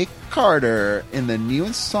ex-Marine Jake Carter in the new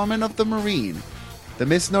installment of The Marine. The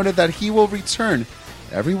Miz noted that he will return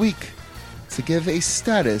every week to give a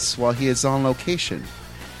status while he is on location.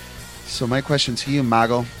 So my question to you,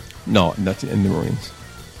 Mago. no, that's in the Marines.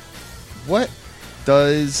 What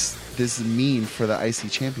does this mean for the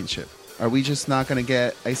IC Championship? Are we just not going to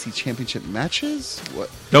get IC Championship matches?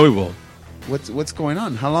 No, we will. What's going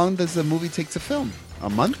on? How long does the movie take to film? A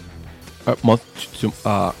month? Month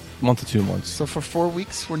to 2 months. So for 4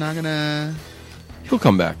 weeks, we're not going to... He'll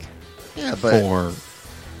come back Yeah, but... for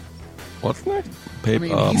what's next? I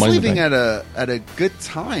mean, he's Money in the leaving Bank. at a good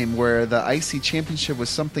time where the IC Championship was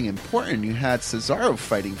something important. You had Cesaro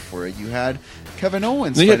fighting for it. You had Kevin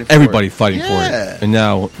Owens They fighting had everybody for it. fighting for it, and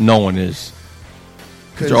now no one is.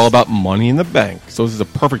 'Cause they're all about Money in the Bank. So this is a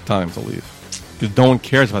perfect time to leave because no one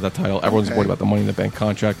cares about that title. Everyone's Okay. worried about the Money in the Bank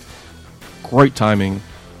contract. Great timing.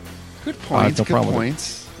 Good points, no good problem with it.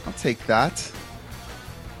 points. I'll take that.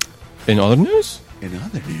 In other news, In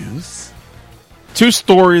other news... 2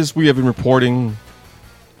 stories we have been reporting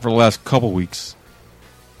for the last couple weeks.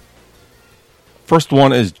 First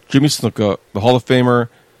one is Jimmy Snuka, the Hall of Famer,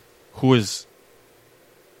 who is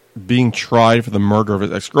being tried for the murder of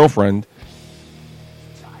his ex-girlfriend,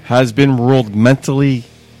 has been ruled mentally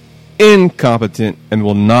incompetent and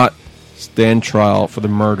will not stand trial for the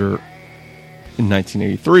murder in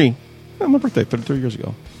 1983, on my birthday, 33 years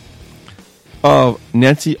ago, of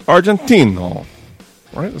Nancy Argentino.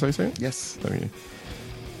 Right? Is that how you say it? Yes. Okay.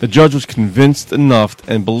 The judge was convinced enough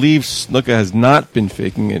and believes Snuka has not been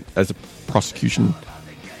faking it, as the prosecution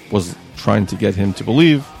was trying to get him to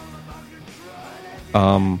believe.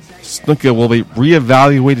 Snuka will be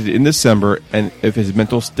reevaluated in December, and if his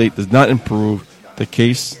mental state does not improve, the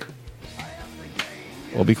case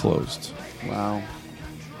will be closed. Wow.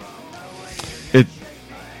 It's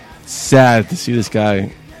sad to see this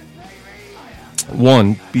guy,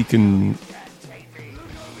 one,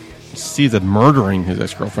 see the murdering his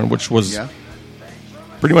ex-girlfriend, which was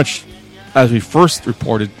pretty much, as we first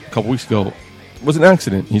reported a couple weeks ago, was an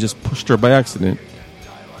accident. He just pushed her by accident.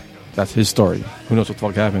 That's his story. Who knows what the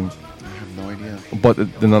fuck happened? I have no idea. But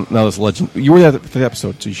now this legend. You were there for the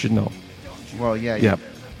episode, so you should know. Well, Yeah.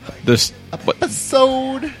 This, but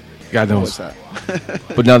Episode. God What knows. was that?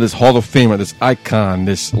 But now this Hall of Famer, this icon,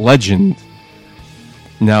 this legend,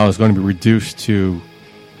 now is going to be reduced to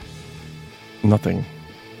nothing.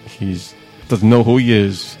 He doesn't know who he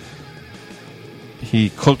is. He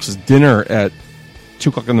cooks dinner at 2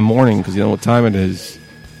 o'clock in the morning because he doesn't know what time it is,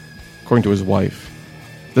 according to his wife.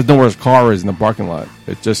 Doesn't know where his car is in the parking lot.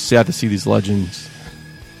 It's just sad to see these legends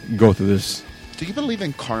go through this. Do you believe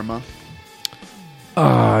in karma?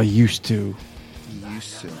 Used to. You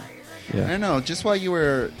used to. Yeah. I don't know. Just while you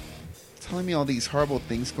were telling me all these horrible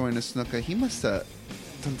things going to Snuka, he must have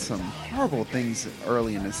done some horrible things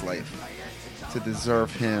early in his life to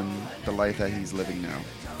deserve him the life that he's living now.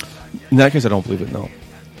 In that case, I don't believe it, no.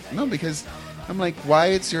 No, because I'm like, why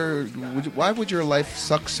would your life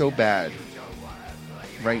suck so bad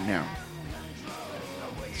right now?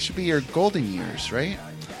 It should be your golden years, right?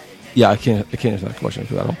 Yeah, I can't answer that question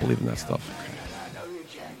because I don't believe in that stuff.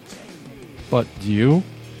 But do you?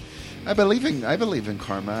 I believe in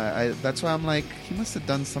karma. That's why I'm like, he must have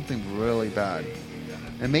done something really bad,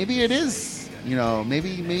 and maybe it is. You know, maybe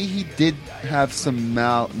he did have some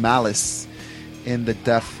malice in the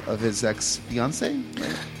death of his ex-fiancée.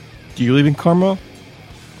 Right? Do you believe in karma?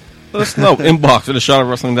 Let us know. Inbox at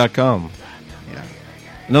ashotofwrestling.com. Yeah.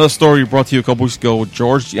 Another story brought to you a couple weeks ago with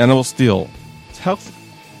George the Animal Steel. His health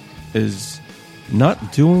is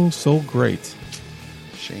not doing so great.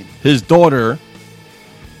 Shame. His daughter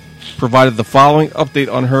provided the following update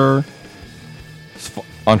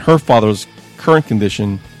on her father's current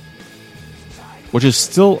condition, which is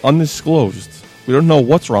still undisclosed. We don't know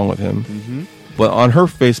what's wrong with him. Mm-hmm. But on her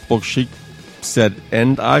Facebook, she said,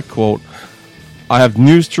 and I quote, "I have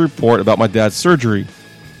news to report about my dad's surgery.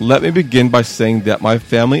 Let me begin by saying that my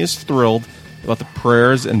family is thrilled about the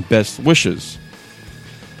prayers and best wishes.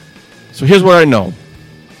 So here's what I know.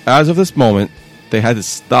 As of this moment, they had to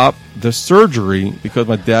stop the surgery because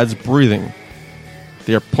my dad's breathing.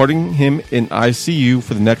 They are putting him in ICU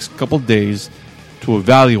for the next couple of days to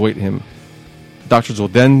evaluate him. Doctors will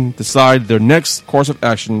then decide their next course of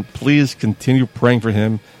action. Please continue praying for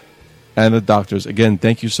him and the doctors. Again,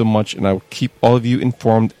 thank you so much, and I will keep all of you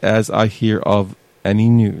informed as I hear of any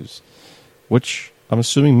news." Which I'm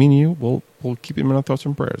assuming me and you will keep him in our thoughts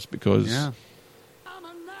and prayers, because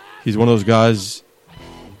he's one of those guys,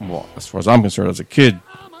 well, as far as I'm concerned, as a kid,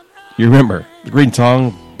 you remember the green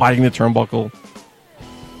tongue, biting the turnbuckle.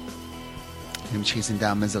 Him chasing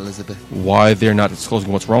down Ms. Elizabeth. Why they're not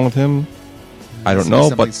disclosing what's wrong with him, I don't know,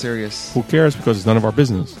 but serious. Who cares, because it's none of our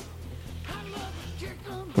business.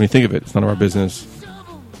 When you think of it, it's none of our business.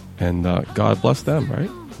 And God bless them, right?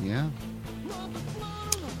 Yeah.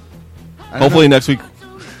 Hopefully next week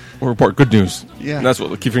we'll report good news. Yeah. And that's what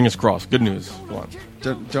we'll keep fingers crossed. Good news. Go on.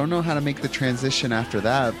 Don't know how to make the transition after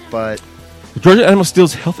that, but Georgia Animal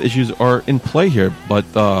Steel's health issues are in play here, but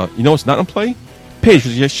you know what's not in play? Paige,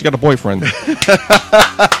 because she got a boyfriend. That's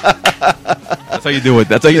how you do it.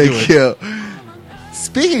 That's how you do it. Thank you.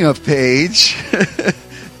 Speaking of Paige,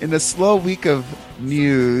 in a slow week of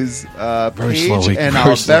news, Paige and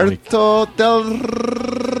Alberto Del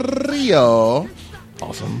Rio.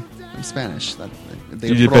 Awesome. I'm Spanish.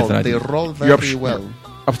 They roll very well. You're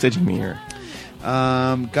upstaging me here.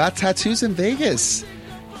 Got tattoos in Vegas.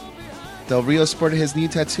 Del Rio sported his new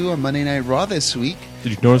tattoo on Monday Night Raw this week.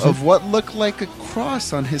 Did you notice of what looked like a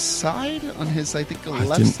cross on his side, on his, I think,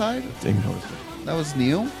 left side. Didn't notice it. That was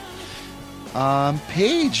new.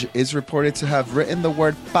 Paige is reported to have written the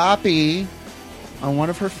word "papi" on one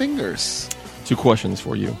of her fingers. 2 questions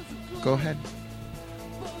for you. Go ahead.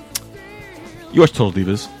 You watch Total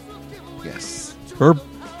Divas. Yes.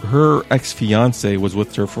 Her ex-fiance was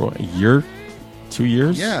with her for a year, 2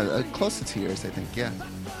 years? Yeah, close to 2 years, I think, yeah.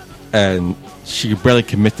 And she could barely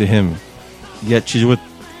commit to him. Yet she's with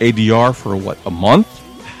ADR for, what, a month?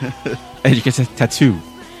 And she gets a tattoo.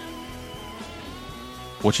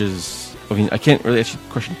 Which is, I mean, I can't really ask you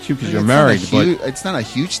question 2 because you're married, but it's not a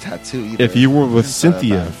huge tattoo either. If you were with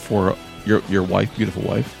Cynthia for your wife, beautiful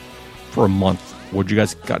wife, for a month, would you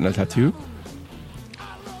guys gotten a tattoo?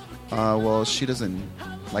 Well, she doesn't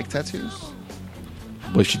like tattoos.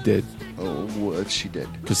 But she did. Oh, what she did.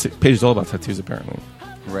 Because Paige is all about tattoos, apparently.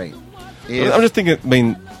 Right. I'm just thinking, I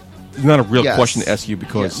mean, it's not a real question to ask you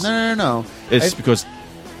because... Yeah. No. It's because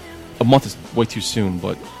a month is way too soon,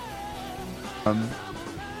 but...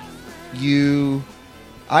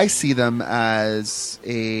 I see them as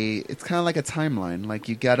it's kind of like a timeline. Like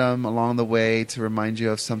you get them along the way to remind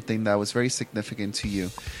you of something that was very significant to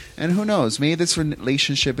you. And who knows, maybe this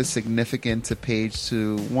relationship is significant to Paige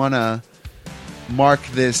to want to mark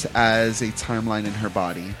this as a timeline in her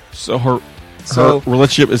body. So her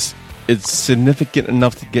relationship is significant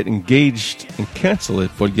enough to get engaged and cancel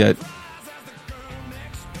it, but yet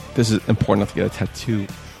this is important enough to get a tattoo.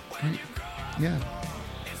 Yeah.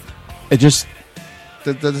 It just...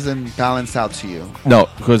 That doesn't balance out to you. No,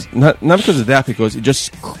 because not because of that, because it's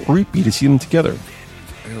just creepy to see them together.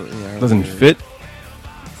 Yeah, doesn't fit.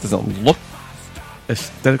 Doesn't look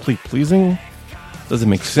aesthetically pleasing. Doesn't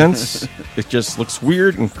make sense. It just looks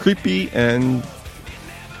weird and creepy. And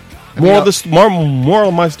moral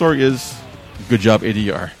of my story is, good job,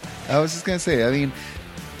 ADR. I was just gonna say. I mean,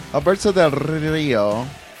 Alberto Del Rio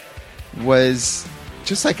was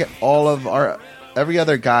just like every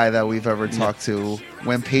other guy that we've ever talked to.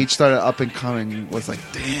 When Paige started up and coming, was like,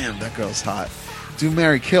 damn, that girl's hot. Do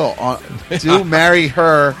marry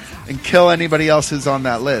her and kill anybody else who's on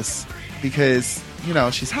that list because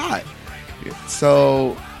she's hot.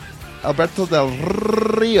 So Alberto Del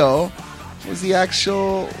Rio was the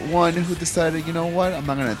actual one who decided, you know what, I'm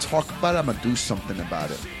not going to talk about it, I'm going to do something about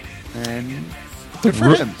it. And good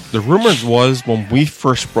for him. The rumors was, when we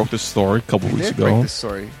first broke this story a couple weeks ago,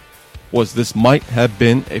 was this might have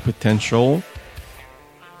been a potential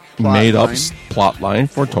made-up plot line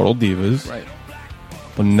for Total Divas. Right.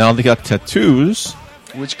 But now they got tattoos.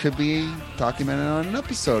 Which could be documented on an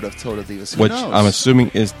episode of Total Divas. Which I'm assuming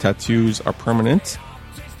is tattoos are permanent.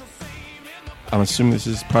 I'm assuming this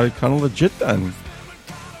is probably kind of legit then.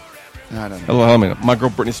 I don't know. I mean, my girl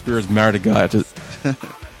Britney Spears married a guy after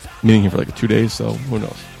meeting him for like 2 days, so who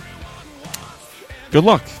knows? Good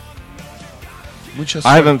luck.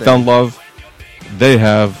 I haven't found love. They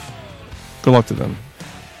have. Good luck to them.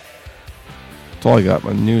 That's all I got.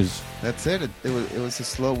 My news. That's it. It was a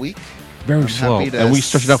slow week. Very I'm slow. happy to And we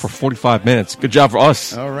stretched it out for 45 minutes. Good job for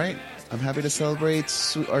us. All right. I'm happy to celebrate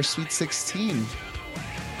our Sweet 16.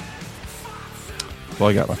 That's all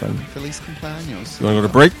I got, my friend. Feliz cumpleaños. You want to go to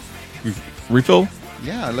break? Refill?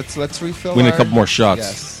 Yeah, let's refill. We need a couple more shots.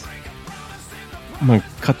 Yes. I'm going to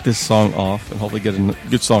cut this song off and hopefully get a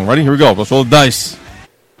good song. Ready? Here we go. Let's roll the dice.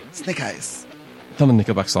 Snake Eyes. Not a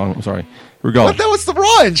Nickelback song. I'm sorry. Here we go. What? That was the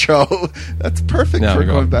Raw intro. That's perfect Yeah, for we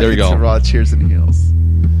go. going back There we into go. Raw Cheers and Heels.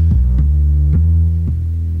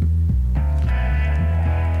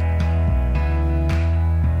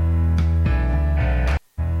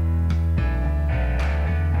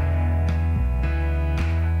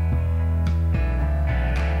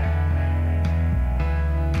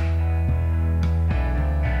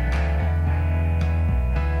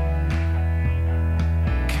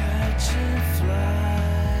 Catching flies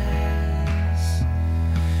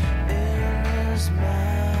in his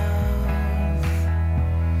mouth,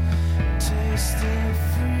 tasting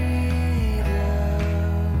freedom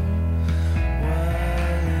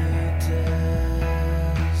while he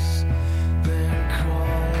does, then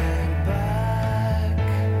crawling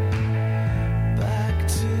back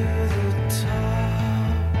to the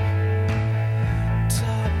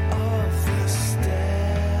top of the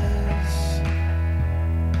stairs.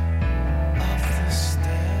 Of the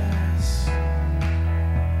stairs,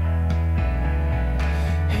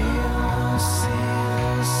 he'll see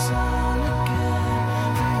the sun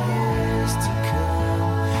again for years to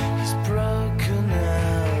come. He's broken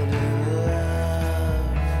out in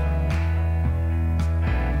love,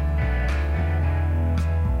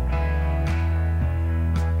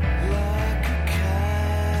 like a cat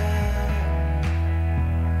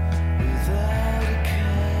without a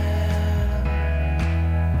care.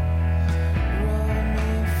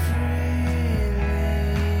 Roaming freely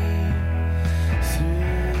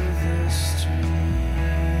through the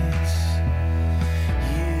streets,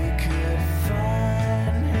 you could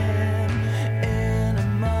find him in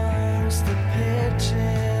amongst the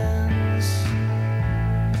pigeons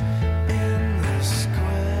in the square.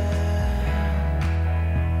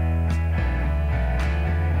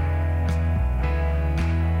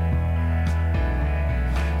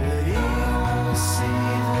 But he won't see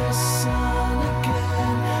the sun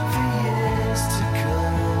again for years to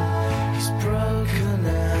come. He's broken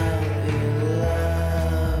out in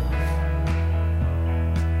love.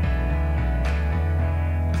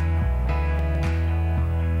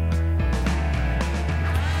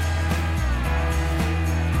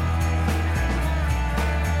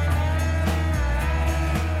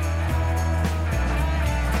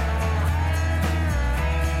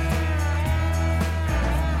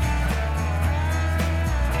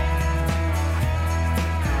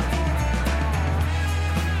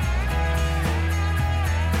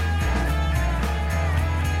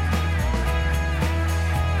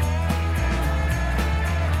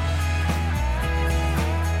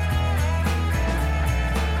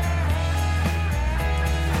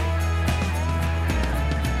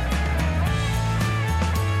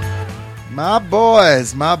 My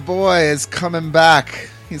boy is coming back.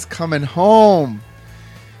 He's coming home.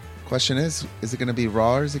 Question is it going to be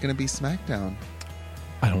Raw or is it going to be SmackDown?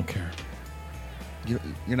 I don't care. You're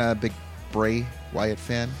not a big Bray Wyatt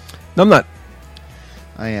fan? No, I'm not.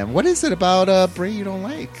 I am. What is it about Bray you don't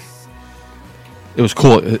like? It was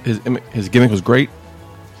cool. His gimmick was great.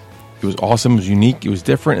 It was awesome. It was unique. It was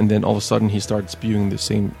different. And then all of a sudden, he started spewing the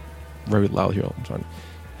same, very loud here. I'm sorry.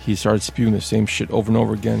 He started spewing the same shit over and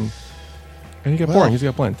over again. And he got boring. He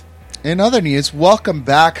got bland. In other news, welcome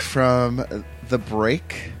back from the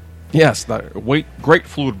break. Yes, great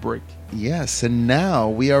fluid break. Yes, and now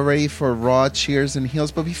we are ready for Raw Cheers and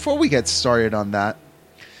Heels. But before we get started on that,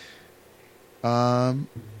 I'm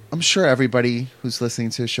sure everybody who's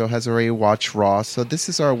listening to the show has already watched Raw. So this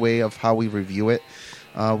is our way of how we review it.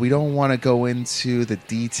 We don't want to go into the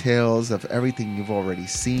details of everything you've already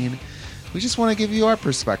seen. We just want to give you our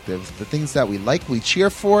perspective. The things that we like, we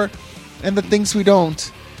cheer for. And the things we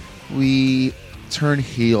don't, we turn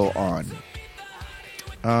heel on.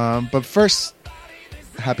 But first,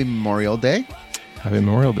 happy Memorial Day. Happy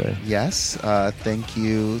Memorial Day. Yes. Thank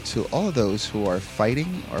you to all of those who are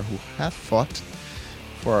fighting or who have fought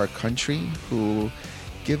for our country, who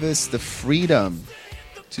give us the freedom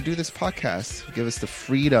to do this podcast, who give us the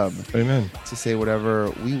freedom Amen. to say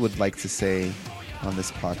whatever we would like to say on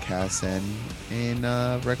this podcast and in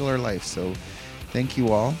regular life. So thank you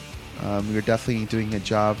all. You're definitely doing a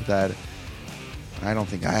job that I don't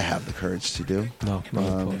think I have the courage to do. No,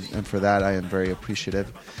 and for that, I am very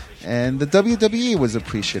appreciative. And the WWE was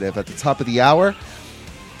appreciative. At the top of the hour,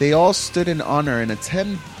 they all stood in honor in a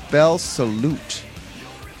 10-bell salute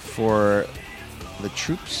for the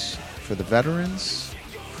troops, for the veterans,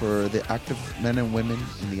 for the active men and women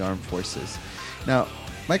in the armed forces. Now,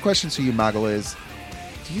 my question to you, Magal, is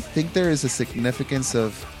do you think there is a significance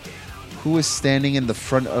of who is standing in the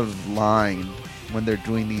front of line when they're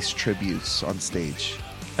doing these tributes on stage?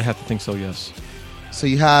 I have to think so, yes. So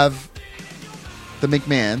you have the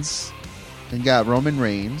McMahons, and you got Roman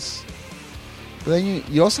Reigns, but then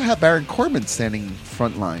you also have Baron Corbin standing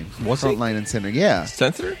front line. Was front he? line and center, yeah.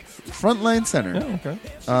 Center? Front line center. Yeah,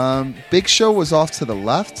 okay. Big Show was off to the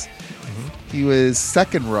left. He was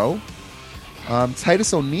second row.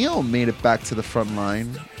 Titus O'Neil made it back to the front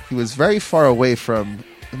line. He was very far away from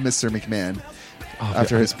Mr. McMahon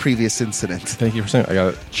after his previous incident. Thank you for saying. I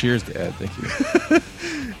got cheers to add. Thank you.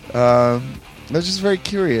 I was just very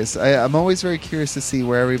curious. I'm always very curious to see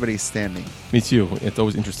where everybody's standing. Me too. It's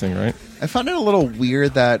always interesting, right? I found it a little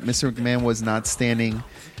weird that Mr. McMahon was not standing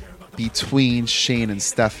between Shane and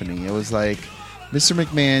Stephanie. It was like Mr.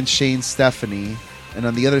 McMahon, Shane, Stephanie, and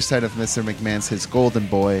on the other side of Mr. McMahon's his golden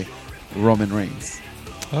boy, Roman Reigns.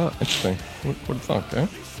 Oh, interesting. What the fuck, eh?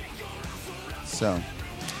 So,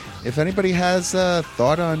 if anybody has a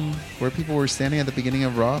thought on where people were standing at the beginning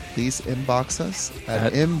of Raw, please inbox us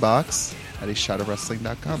at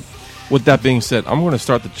inbox@ashotofwrestling.com. With that being said, I'm going to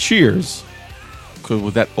start the cheers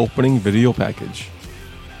with that opening video package.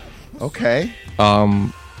 Okay.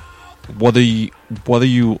 Whether you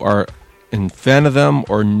are a fan of them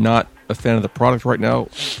or not a fan of the product right now,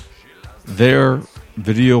 their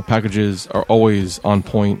video packages are always on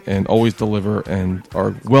point and always deliver and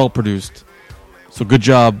are well produced. So good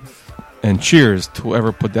job and cheers to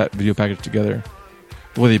whoever put that video package together.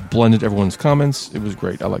 The way they blended everyone's comments, it was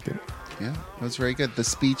great. I liked it. Yeah, it was very good. The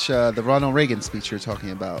speech, the Ronald Reagan speech you're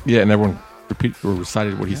talking about. Yeah, and everyone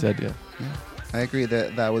recited what he said. Yeah. I agree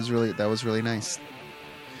that was really nice.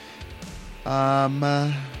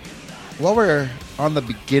 While we're on the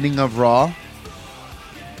beginning of Raw,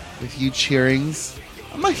 with you cheerings,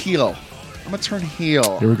 I'm a heel. I'm gonna turn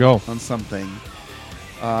heel. Here we go. On something.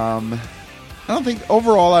 I don't think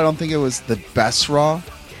it was the best Raw.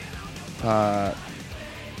 But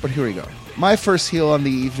here we go. My first heel on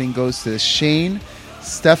the evening goes to Shane,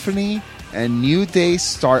 Stephanie, and New Day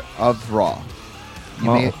start of Raw.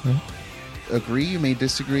 You may agree, you may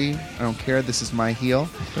disagree. I don't care. This is my heel.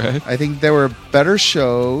 Right. I think there were better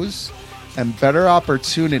shows and better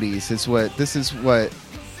opportunities. This is what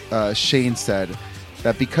Shane said.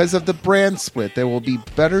 That because of the brand split, there will be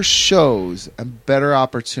better shows and better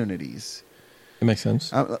opportunities. It makes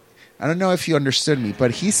sense. I don't know if you understood me, but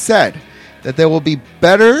he said that there will be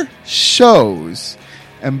better shows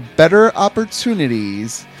and better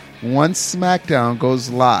opportunities once SmackDown goes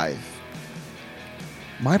live.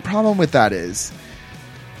 My problem with that is,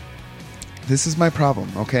 this is my problem,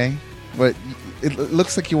 okay? But it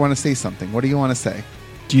looks like you want to say something. What do you want to say?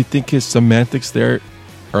 Do you think his semantics there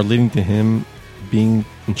are leading to him being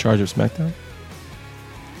in charge of SmackDown?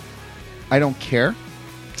 I don't care,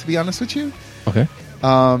 to be honest with you. Okay.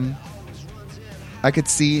 I could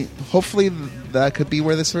see, hopefully that could be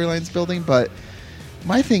where the storyline's building, but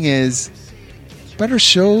my thing is, better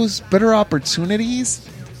shows, better opportunities.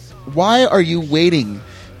 Why are you waiting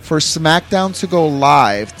for SmackDown to go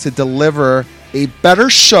live to deliver a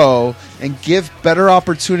better show and give better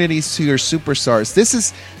opportunities to your superstars? This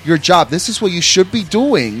is your job. This is what you should be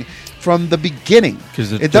doing from the beginning.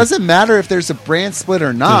 It doesn't matter if there's a brand split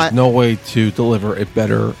or not. There's no way to deliver a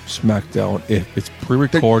better SmackDown if it's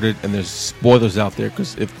pre-recorded and there's spoilers out there.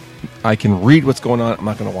 Because if I can read what's going on, I'm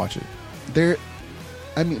not going to watch it.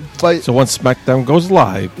 So once SmackDown goes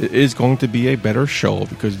live, it is going to be a better show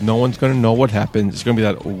because no one's going to know what happens. It's going to be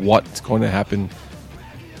that what's going to happen.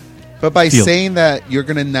 But by saying that you're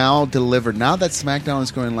going to now deliver, now that SmackDown is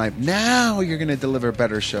going live, now you're going to deliver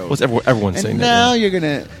better shows. Well, everyone's saying that. Now you're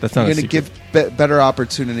going to give better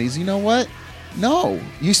opportunities. You know what? No.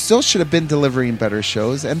 You still should have been delivering better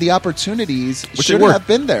shows, and the opportunities should have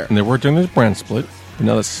been there. And they were during this brand split, but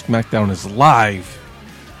now that SmackDown is live,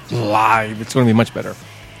 it's going to be much better.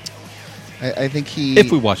 I think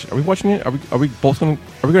if we watch it, are we watching it? Are we both going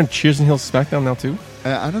to cheers and heels SmackDown now too?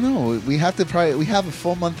 I don't know. We have a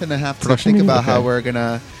full month and a half to think about how we're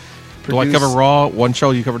gonna produce. Do I cover Raw one show?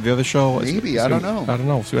 You cover the other show? Maybe. I don't know. I don't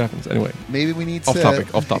know. See what happens. Anyway, maybe we need off topic.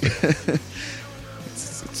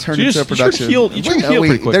 Turn into a production. You turned heel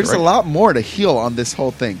pretty quick, there's right? a lot more to heal on this whole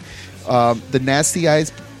thing. The nasty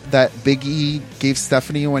eyes that Big E gave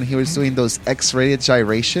Stephanie when he was doing those X-rated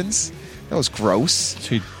gyrations. That was gross.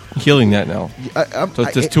 So you're healing that now. So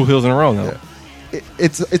it's just two heels in a row now.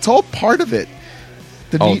 It's all part of it.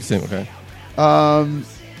 Same, okay.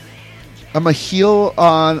 I'm a heel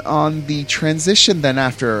on the transition then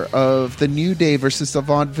after of the New Day versus the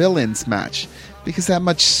Vaughn Villains match because that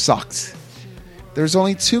much sucked. There's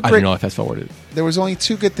only two I great. don't know if that's forwarded. There was only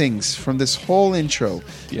two good things from this whole intro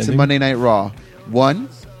The to ending? Monday Night Raw. One,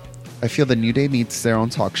 I feel the New Day needs their own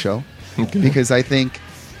talk show because I think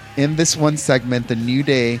in this one segment, the New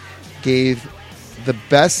Day gave the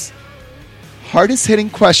best, hardest hitting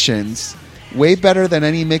questions, way better than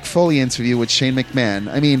any Mick Foley interview with Shane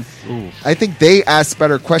McMahon. I mean, Ooh. I think they asked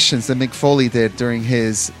better questions than Mick Foley did during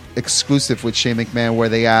his exclusive with Shane McMahon, where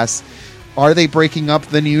they asked, "Are they breaking up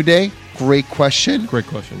the New Day?" Great question. Great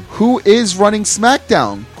question. Who is running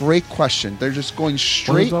SmackDown? Great question. They're just going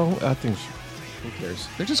straight. I think who cares?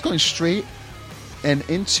 They're just going straight and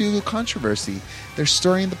into controversy. They're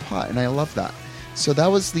stirring the pot, and I love that. So that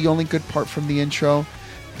was the only good part from the intro.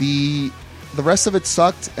 The rest of it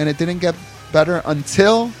sucked, and it didn't get better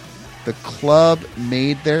until the club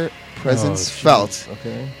made their presence Oh, jeez. felt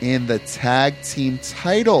Okay. in the tag team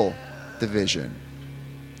title division.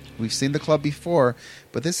 We've seen the club before,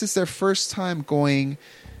 but this is their first time going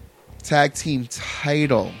tag team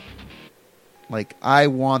title. Like, I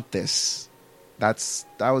want this. That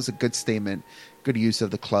was a good statement, good use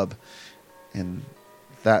of the club, and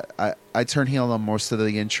that I turned heel on most of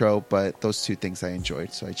the intro, but those two things I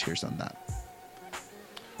enjoyed, so I cheers on that.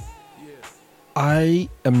 I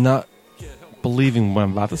am not believing what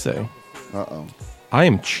I'm about to say. Uh-oh. I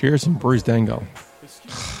am cheers and Breeze Dango.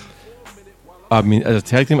 I mean, as a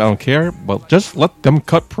tag team, I don't care, but just let them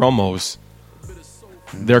cut promos.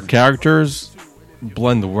 Their characters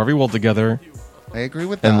blend very well together, I agree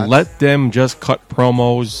with that. and let them just cut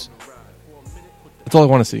promos. That's all I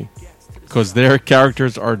want to see, because their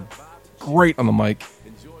characters are great on the mic.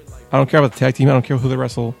 I don't care about the tag team. I don't care who they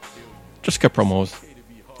wrestle. Just cut promos.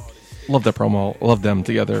 Love that promo. Love them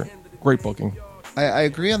together. Great booking. I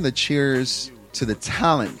agree on the cheers to the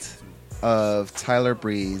talent of Tyler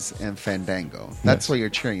Breeze and Fandango. That's Yes. what you're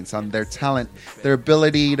cheering. It's on their talent, their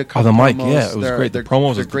ability to cut On the mic, promos. yeah, it was great. The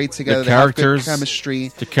promos they're are- great the together. They have good characters-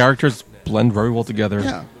 chemistry. The characters blend very well together.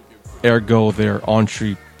 Yeah. Ergo, their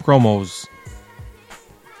on-street promos.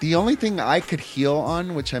 The only thing I could heel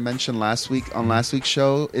on, which I mentioned last week on last week's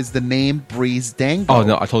show, is the name Breeze Dango. Oh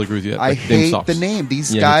no, I totally agree with you. I That name hate sucks. the name.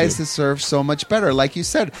 These Yeah, me guys too. deserve so much better. Like you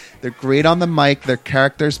said, they're great on the mic. Their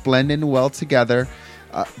characters blend in well together.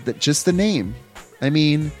 Just the name. I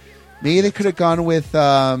mean, maybe they could have gone with.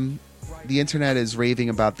 The internet is raving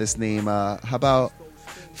about this name. How about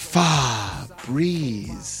Fa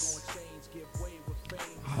Breeze?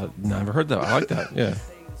 Never heard that. I like that. Yeah.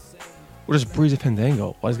 What is Breeze and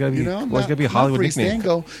Fandango? Why is it gotta be? You know, why is it gotta be a Hollywood Breeze nickname?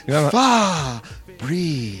 Dango. You know, Fa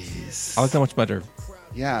Breeze. I like that much better.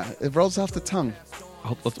 Yeah, it rolls off the tongue.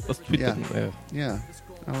 Let's tweet Yeah. that. Yeah. Yeah,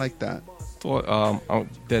 I like that.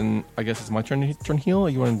 So, then I guess it's my turn to turn heel. Or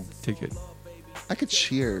you want to take it? I could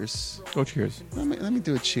cheers. Go cheers. Let me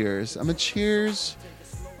do a cheers. I'm a cheers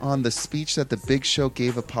on the speech that the Big Show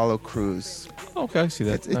gave Apollo Crews. Okay, I see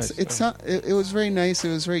that. It was very nice. It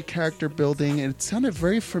was very character building, and it sounded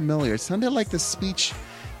very familiar. It sounded like the speech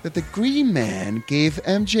that the Green Man gave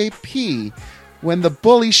MJP when the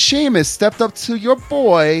bully Sheamus stepped up to your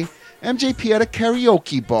boy MJP at a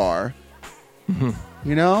karaoke bar.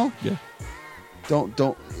 You know, Yeah.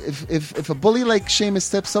 don't if a bully like Sheamus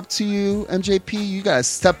steps up to you, MJP, you gotta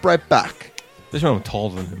step right back. This one I'm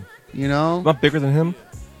taller than him. You know, I'm not bigger than him.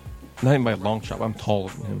 Not even by a long shot. But I'm taller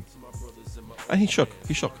than him. And he shook.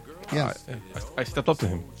 He shook. Yeah. I stepped up to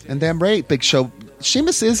him. and damn right, Big Show.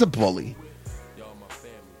 Sheamus is a bully.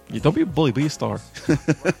 Yeah, don't be a bully. Be a star.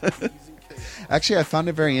 Actually, I found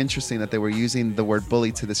it very interesting that they were using the word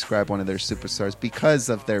bully to describe one of their superstars because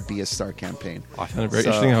of their Be a Star campaign. I found it very So-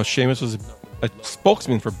 interesting how Sheamus was a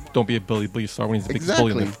spokesman for "Don't be a bully, be a star" when he's the biggest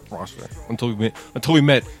bully in the Exactly. roster. Until we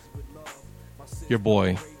met your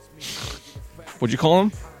boy. What'd you call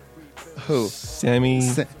him? Who? Sammy.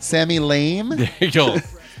 Sammy Lame? There you go.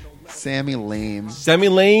 Sammy Lame. Sammy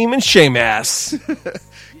Lame and Sheamus.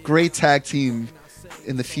 Great tag team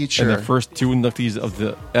in the future. And the first two inductees of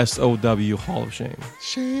the SOW Hall of Shame.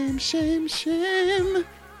 Shame, shame, shame.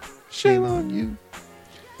 Shame on you.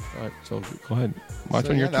 All right, so go ahead. My So,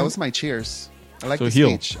 turn, yeah, your that turn? was my cheers. I like So the heel.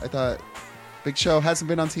 speech. I thought Big Show hasn't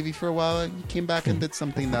been on TV for a while. He came back and did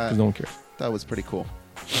something that 'Cause no one cares. that was pretty cool.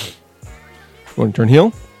 You want to turn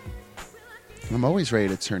heel? I'm always ready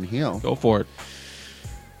to turn heel. Go for it.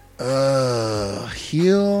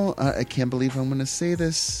 Heel. I can't believe I'm going to say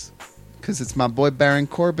this because it's my boy Baron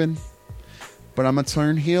Corbin. But I'm going to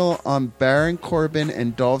turn heel on Baron Corbin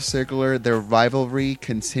and Dolph Ziggler, their rivalry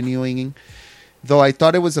continuing. Though I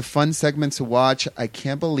thought it was a fun segment to watch, I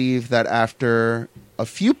can't believe that after a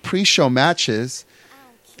few pre-show matches,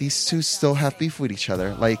 these two still have beef with each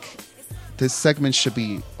other. Like, this segment should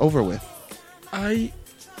be over with. I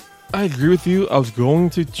agree with you. I was going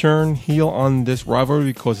to turn heel on this rivalry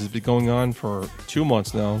because it's been going on for 2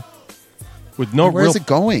 months now, with no Where real is it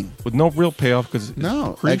going? with no real payoff because it's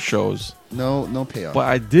No, pre-shows. No payoff. But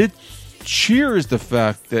I did cheers the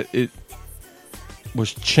fact that it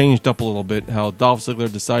was changed up a little bit. How Dolph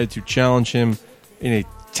Ziggler decided to challenge him in a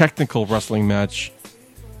technical wrestling match,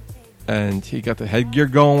 and he got the headgear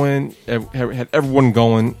going, had everyone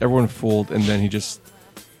going, everyone fooled, and then he just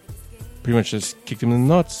pretty much just kicked him in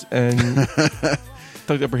the nuts and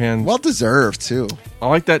took the upper hand. Well deserved, too. I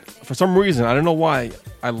like that for some reason. I don't know why.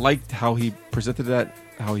 I liked how he presented that,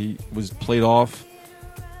 how he was played off.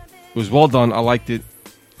 It was well done. I liked it.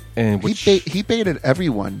 And He baited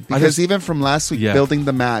everyone because even from last week, Yeah. building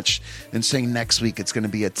the match and saying next week it's going to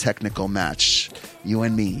be a technical match, you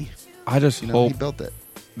and me. I just You know, hope he built it.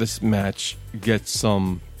 this match gets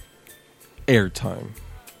some airtime.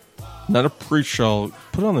 Not a pre-show.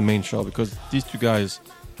 Put it on the main show because these two guys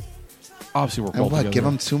obviously work well And what? together. Give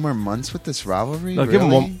them 2 more months with this rivalry? No, really? give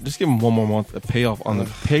them just give them 1 more month of payoff on the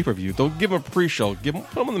pay-per-view. Don't give them a pre-show. Put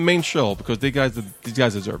them on the main show because these guys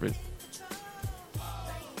deserve it.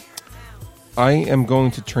 I am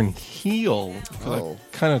going to turn heel because Oh.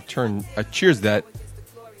 I cheers that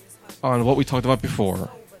on what we talked about before.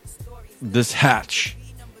 This hatch.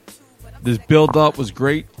 This build-up was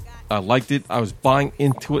great. I liked it. I was buying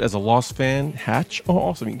into it as a Lost fan. Hatch? Oh,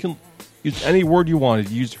 awesome. You can use any word you wanted.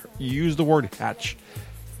 Use the word hatch.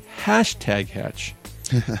 Hashtag hatch.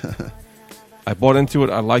 I bought into it.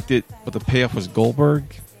 I liked it. But the payoff was Goldberg.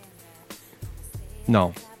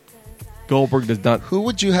 No. Goldberg does not. Who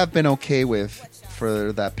would you have been okay with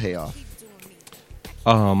for that payoff?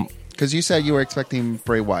 Because you said you were expecting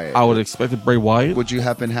Bray Wyatt. I would have expected Bray Wyatt. Would you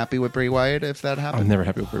have been happy with Bray Wyatt if that I'm happened? never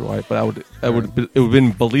happy with Bray Wyatt, but it would have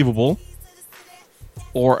been believable.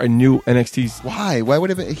 Or a new NXT. Why? Why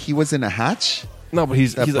would it be? He was in a hatch? No, but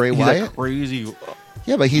he's That he's, Bray a, he's a Wyatt? crazy.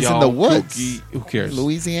 Yeah, but he's in the woods. kooky- Who cares?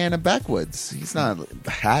 Louisiana backwoods. He's not a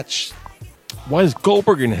hatch. Why is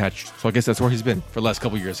Goldberg in a hatch? So I guess that's where he's been for the last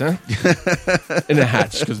couple of years, huh? In a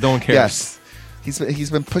hatch because no one cares. Yes. He's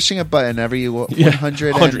been pushing a button every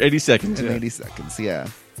 180 seconds. and Yeah. 80 seconds. Yeah.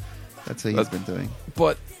 That's what he's been doing.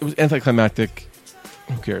 But it was anticlimactic.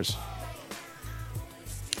 Who cares?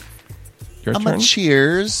 Your I'm turn. a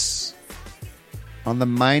cheers on the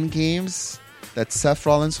mind games that Seth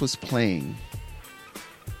Rollins was playing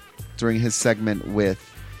during his segment with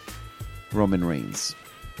Roman Reigns.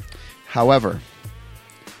 However,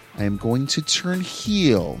 I am going to turn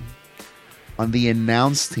heel on the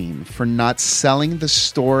announce team for not selling the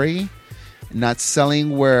story, not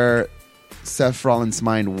selling where Seth Rollins'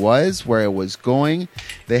 mind was, where it was going.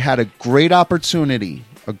 They had a great opportunity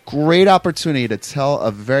to tell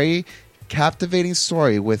a very captivating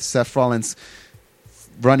story with Seth Rollins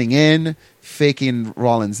running in, faking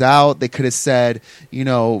Rollins out. They could have said,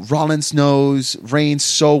 Rollins knows Reigns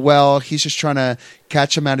so well. He's just trying to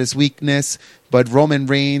catch him at his weakness. But Roman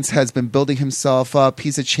Reigns has been building himself up.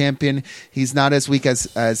 He's a champion. He's not as weak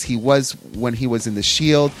as he was when he was in the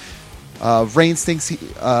Shield. Reigns thinks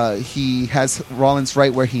he has Rollins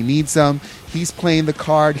right where he needs him. He's playing the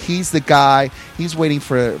card. He's the guy. He's waiting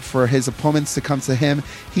for his opponents to come to him.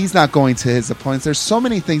 He's not going to his opponents. There's so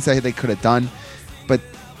many things that they could have done, but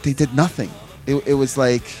they did nothing. It was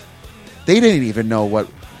like they didn't even know what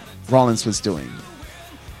Rollins was doing.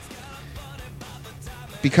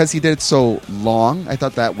 Because he did it so long, I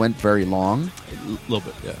thought that went very long. A little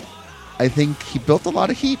bit, yeah. I think he built a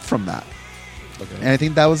lot of heat from that. Okay. And I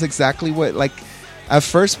think that was exactly what, at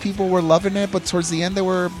first people were loving it, but towards the end they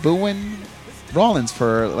were booing Rollins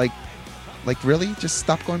for, really? Just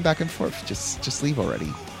stop going back and forth. Just leave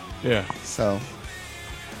already. Yeah, So,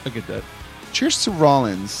 I get that. cheers to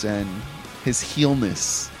Rollins and his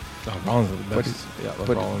heelness. Oh, Rollins is the But, best. Yeah, I love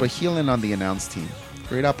but, Rollins. but healing on the announce team.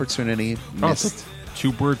 Great opportunity. Oh, Missed. so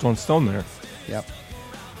 2 birds, 1 stone there. Yep.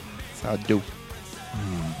 That's how I do.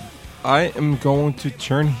 I am going to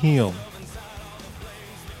turn heel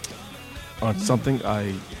on something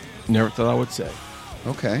I never thought I would say.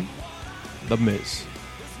 Okay. The Miz.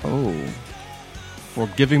 Oh. For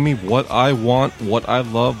giving me what I want, what I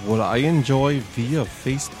love, what I enjoy via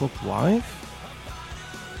Facebook Live.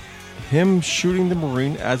 Him shooting the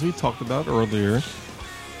Marine, as we talked about earlier.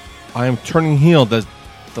 I am turning heel. Does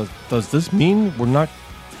this mean we're not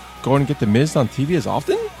going to get The Miz on TV as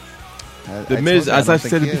often? The Miz, as I've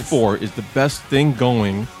said it before, is the best thing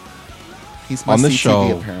going, he's on the must-see show.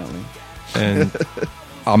 TV, apparently. and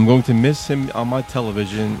I'm going to miss him on my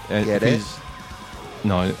television. And Get if it? he's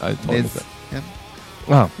no, I totally Miz, get yeah.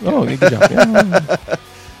 Oh, good job. Yeah.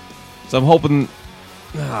 So I'm hoping.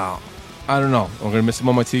 I don't know. I'm gonna miss him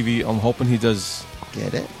on my TV. I'm hoping he does.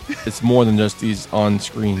 Get it? It's more than just these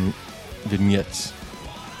on-screen vignettes.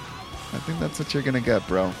 I think that's what you're gonna get,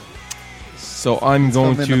 bro. So I'm going Film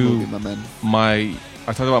in the to movie, my man.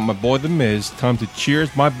 I talked about my boy The Miz. Time to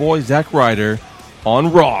cheers my boy Zack Ryder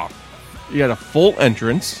on Raw. He had a full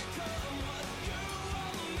entrance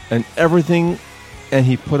and everything, and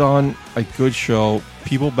he put on a good show.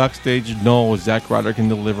 People backstage know Zack Ryder can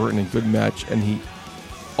deliver in a good match, and he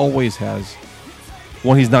always has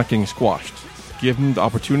when he's not getting squashed. Give him the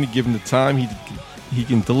opportunity, give him the time, he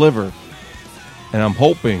can deliver. And I'm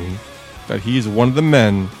hoping that he's one of the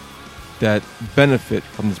men that benefit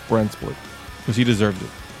from this brand split, because he deserves it.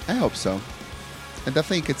 I hope so. I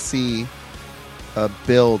definitely could see a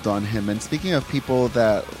build on him. And speaking of people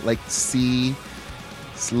that like C-list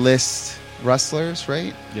wrestlers,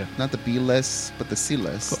 right? Yeah. Not the B-list, but the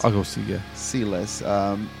C-list. I'll go see, yeah. C-list.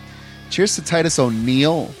 Cheers to Titus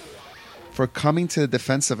O'Neil for coming to the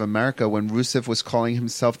defense of America when Rusev was calling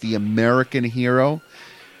himself the American hero.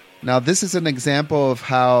 Now, this is an example of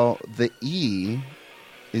how the E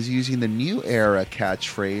is using the new era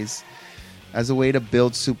catchphrase as a way to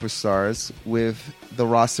build superstars with the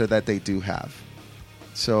roster that they do have.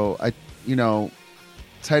 So,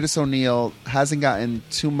 Titus O'Neil hasn't gotten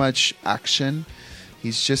too much action.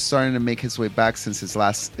 He's just starting to make his way back since his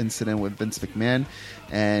last incident with Vince McMahon,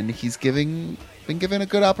 and he's been given a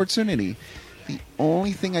good opportunity. The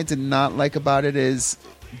only thing I did not like about it is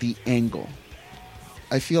the angle.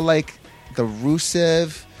 I feel like the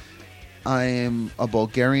Rusev, I am a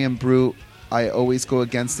Bulgarian brute, I always go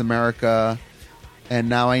against America, and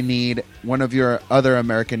now I need one of your other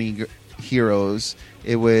American heroes.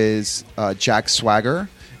 It was Jack Swagger,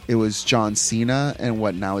 it was John Cena, and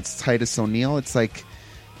what now? It's Titus O'Neil. It's like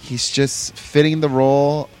he's just fitting the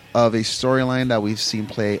role of a storyline that we've seen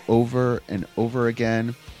play over and over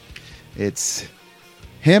again. It's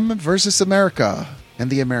him versus America and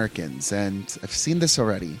the Americans, and I've seen this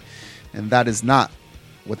already, and that is not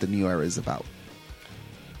what the new era is about.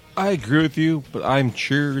 I agree with you, but I'm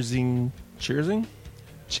cheersing. Cheersing?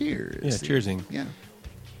 Cheers. Yeah, cheersing. Yeah.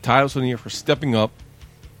 Titus O'Neil for stepping up.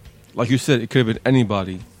 Like you said, it could have been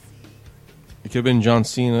anybody. It could have been John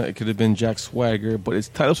Cena. It could have been Jack Swagger. But it's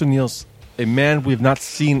Titus O'Neil's a man we've not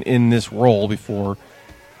seen in this role before.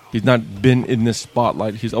 He's not been in this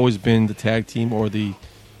spotlight. He's always been the tag team or the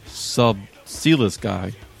sub C-list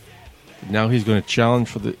guy. Now he's going to challenge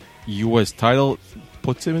for the U.S. title.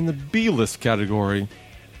 Puts him in the B-list category.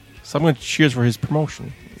 So I'm going to cheers for his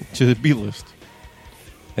promotion to the B-list.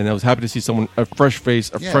 And I was happy to see someone, a fresh face,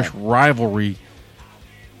 fresh rivalry.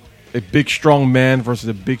 A big, strong man versus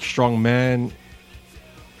a big, strong man.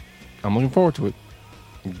 I'm looking forward to it.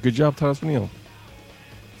 Good job, Titus O'Neil.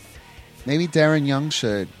 Maybe Darren Young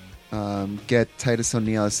should get Titus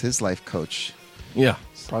O'Neil as his life coach. Yeah,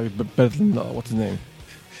 probably better than, what's his name?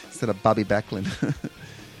 Instead of Bobby Backlund.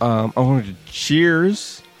 I wanted to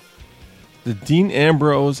cheers the Dean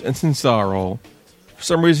Ambrose and Cesaro. For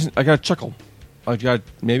some reason, I got a chuckle.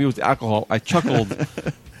 Maybe it was alcohol. I chuckled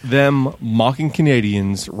them mocking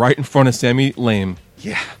Canadians right in front of Sami Lame.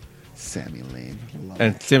 Yeah, Sami Lame.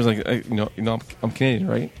 And Sam's like, I'm Canadian,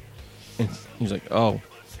 right? And he's like, oh.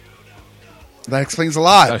 That explains a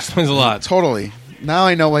lot. That explains a lot. Totally. Now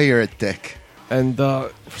I know why you're a dick. And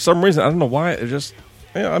for some reason, I don't know why, it just,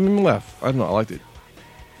 I made me laugh. I don't know, I liked it.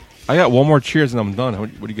 I got one more cheers and I'm done.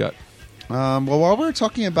 What do you got? Well, while we're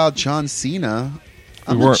talking about John Cena,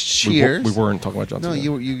 we weren't talking about John Cena.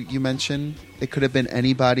 No, you mentioned it could have been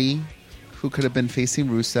anybody who could have been facing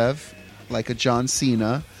Rusev, like a John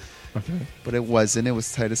Cena. Okay. But it wasn't. It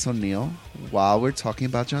was Titus O'Neil. While we're talking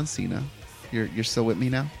about John Cena, you're still with me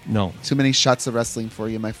now? No. Too many shots of wrestling for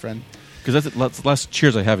you, my friend. Because that's the last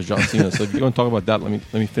cheers I have is John Cena. So if you want to talk about that, let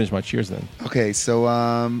me finish my cheers then. Okay, so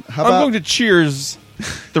how about... I'm going to cheers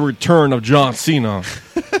the return of John Cena.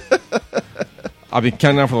 I've been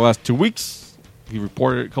counting down for the last 2 weeks. He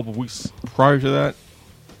reported a couple of weeks prior to that.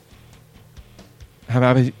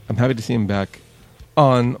 I'm happy to see him back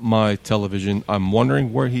on my television. I'm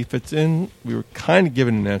wondering where he fits in. We were kind of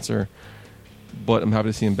given an answer, but I'm happy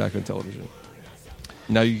to see him back on television.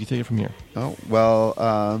 Now you can take it from here. Oh, well,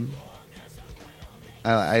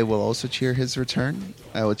 I will also cheer his return.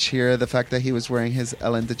 I will cheer the fact that he was wearing his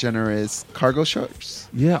Ellen DeGeneres cargo shorts.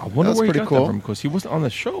 Yeah, I wonder where he got cool. that from, because he wasn't on the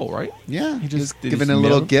show, right? Yeah, he just did giving he a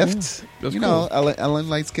little mail- gift. Yeah, that's know, cool. Ellen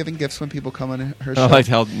likes giving gifts when people come on her show. I liked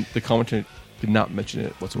how the commentary did not mention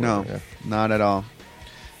it whatsoever. No, Yeah. not at all.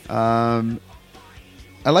 I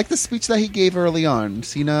like the speech that he gave early on.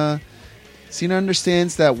 Cena Cena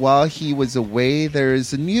understands that while he was away, there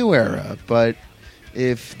is a new era, but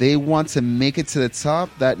if they want to make it to the top,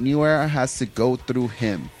 that new era has to go through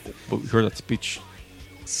him. But we heard that speech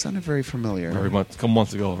Sounded very familiar. a couple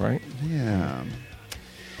months ago, right? Yeah.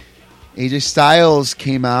 AJ Styles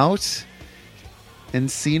came out, and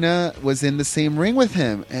Cena was in the same ring with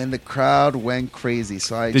him, and the crowd went crazy.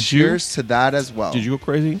 So I Did you? cheers to that as well. Did you go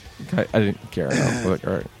crazy? I didn't care. I was like,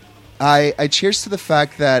 all right. I cheers to the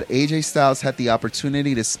fact that AJ Styles had the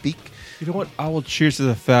opportunity to speak. You know what? I will cheers to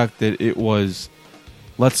the fact that it was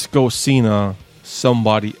let's go Cena,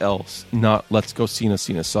 somebody else, not let's go Cena,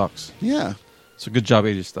 Cena sucks. Yeah. So good job,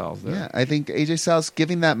 AJ Styles there. Yeah, I think AJ Styles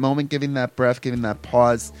giving that moment, giving that breath, giving that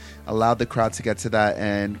pause, allowed the crowd to get to that.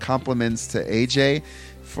 And compliments to AJ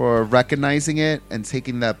for recognizing it and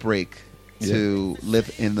taking that break to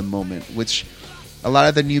live in the moment, which a lot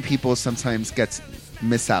of the new people sometimes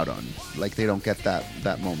miss out on. Like they don't get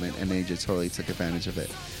that moment, and AJ totally took advantage of it.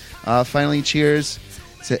 Finally, cheers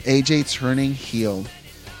to AJ turning heel.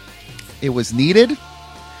 It was needed.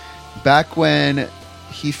 Back when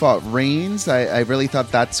he fought Reigns, I really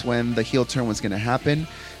thought that's when the heel turn was going to happen.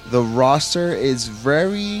 The roster is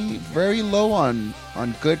very, very low on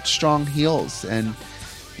good, strong heels. And,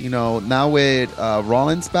 now with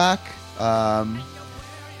Rollins back,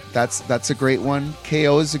 that's a great one.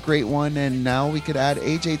 KO is a great one. And now we could add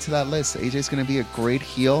AJ to that list. AJ is going to be a great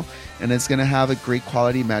heel, and it's going to have a great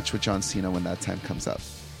quality match with John Cena when that time comes up.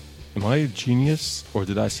 Am I a genius, or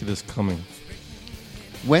did I see this coming?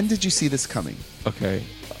 When did you see this coming? Okay,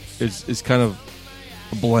 it's kind of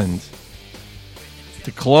a blend.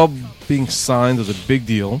 The club being signed was a big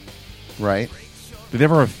deal. Right. They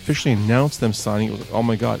never officially announced them signing. It was like, oh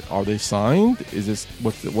my god, are they signed? Is this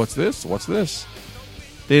what's this? What's this?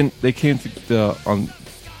 Then they came to on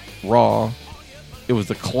Raw. It was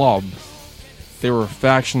the club. They were a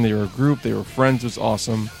faction. They were a group. They were friends. It was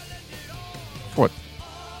awesome. For what?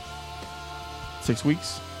 6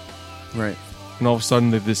 weeks, Right. and all of a sudden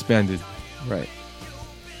they've disbanded, Right.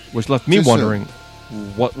 which left me Too soon. wondering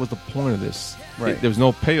what was the point of this. Right. There was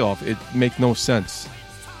no payoff. It made no sense.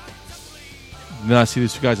 Then I see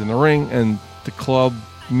these two guys in the ring, and the club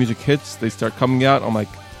music hits. They start coming out. I'm like,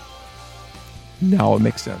 now it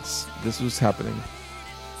makes sense. This was happening,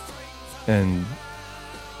 and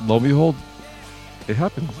lo and behold, it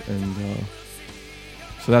happened. And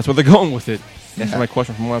so that's where they're going with it. Answer my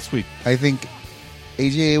question from last week. I think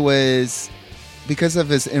AJ was, because of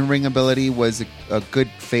his in-ring ability, was a good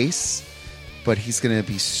face, but he's going to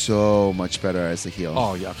be so much better as a heel.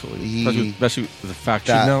 Oh yeah, absolutely. He- Especially with the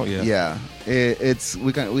faction That- now. Yeah.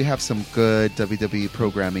 We have some good WWE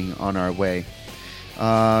programming on our way.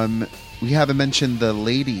 We haven't mentioned the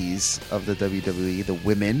ladies of the WWE, the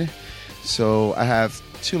women. So I have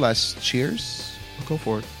two last cheers. Go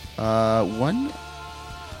for it. One,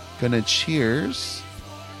 gonna cheers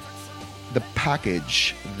the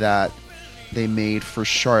package that they made for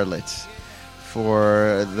Charlotte,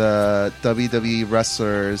 for the WWE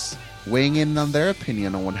wrestlers weighing in on their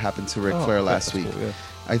opinion on what happened to Ric Flair last week. Cool, yeah.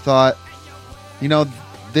 I thought,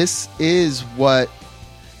 this is what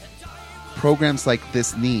programs like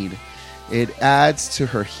this need. It adds to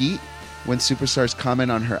her heat when superstars comment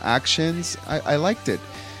on her actions. I liked it.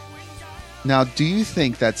 Now, do you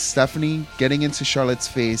think that Stephanie getting into Charlotte's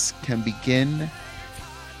face can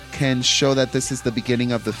show that this is the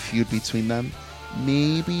beginning of the feud between them?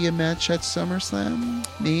 Maybe a match at SummerSlam?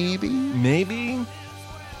 Maybe? Maybe.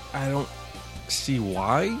 I don't see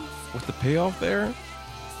why. What's the payoff there?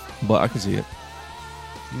 But I can see it.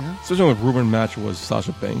 Yeah. Especially when Ruben match was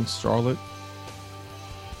Sasha Banks, Charlotte.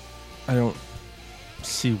 I don't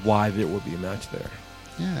see why there would be a match there.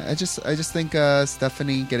 Yeah, I just think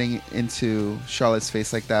Stephanie getting into Charlotte's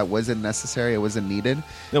face like that wasn't necessary. It wasn't needed.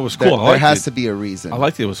 It was cool. There has to be a reason. I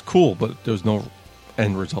liked it. It was cool, but there was no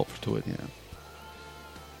end result to it. Yeah.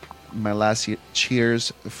 My last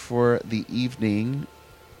cheers for the evening.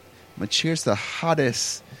 My cheers the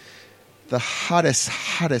hottest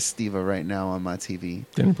diva right now on my TV.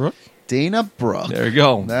 Danny Brooke? Dana Brooke. There you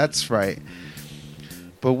go. That's right.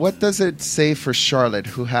 But what does it say for Charlotte,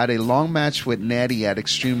 who had a long match with Natty at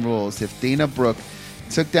Extreme Rules, if Dana Brooke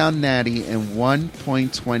took down Natty in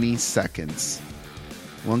 1.20 seconds?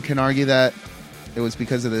 One can argue that it was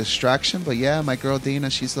because of the distraction, but yeah, my girl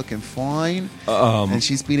Dana, she's looking fine, and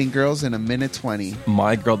she's beating girls in a minute 20.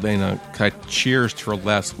 My girl Dana, I cheers to her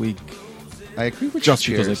last week I agree with just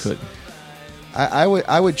you. because I could.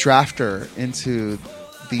 I would draft her into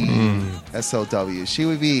the SLW. She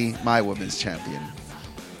would be my women's champion.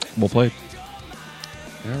 Well played.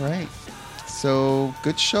 All right. So,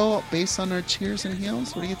 good show based on our cheers and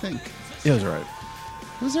heels. What do you think? Yeah, it was all right.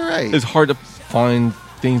 It was all right. It's hard to find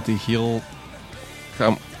things to heal.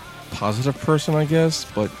 I'm a positive person, I guess,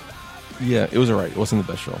 but yeah, it was all right. It wasn't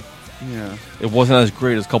the best show. Yeah. It wasn't as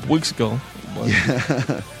great as a couple weeks ago.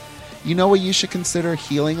 But You know what you should consider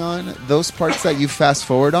healing on? Those parts that you fast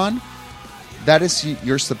forward on, that is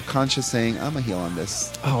your subconscious saying, I'm going to heal on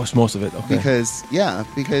this. Oh, it's most of it. Okay. Because Keep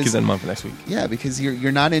that in mind for next week. Yeah, because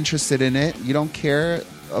you're not interested in it. You don't care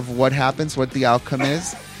of what happens, what the outcome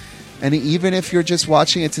is. And even if you're just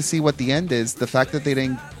watching it to see what the end is, the fact that they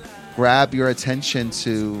didn't grab your attention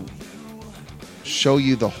to show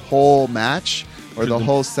you the whole match or the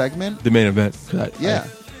whole segment. The main event. Yeah.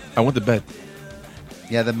 I went to bed.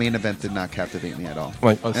 Yeah, the main event did not captivate me at all.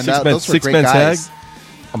 Like a And six-man great tag. guys.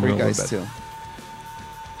 I'm Great going to guys, bed. too.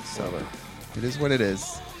 So, it is what it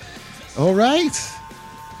is. All right.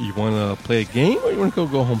 You want to play a game or you want to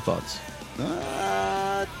go home thoughts?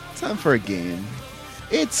 Time for a game.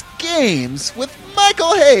 It's Games with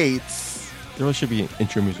Michael Hates. There really should be an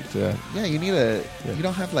intro music to that. Yeah, you need a... Yeah. You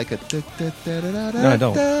don't have like a... No, I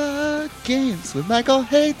don't. Games with Michael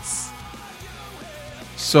Hates.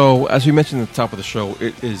 So, as we mentioned at the top of the show,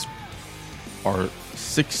 it is our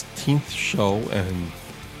 16th show, and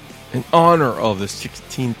in honor of the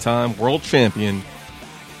 16-time world champion,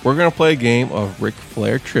 we're going to play a game of Ric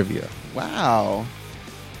Flair trivia. Wow.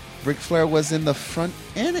 Ric Flair was in the front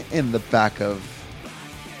and in the back of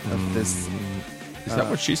this. Is that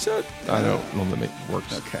what she said? I don't know if that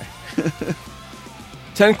works. Okay.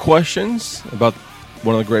 10 questions about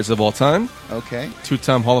one of the greatest of all time. Okay.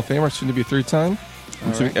 Two-time Hall of Famer, soon to be three-time. I'm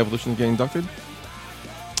All assuming right. Evolution is getting inducted.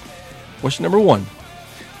 Question number 1.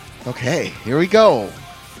 Okay, here we go.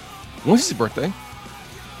 When's his birthday?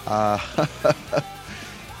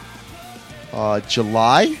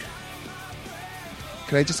 July?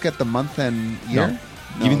 Could I just get the month and year?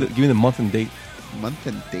 No. Give me the month and date. Month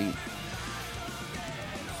and date.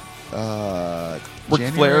 Ric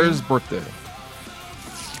January? Flair's birthday.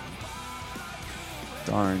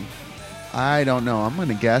 Darn. I don't know. I'm going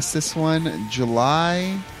to guess this one.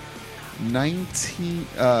 July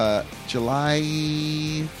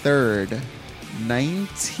 3rd,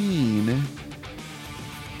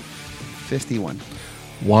 1951.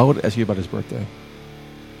 Why would I ask you about his birthday?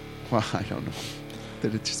 Well, I don't know.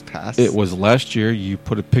 Did it just pass? It was last year. You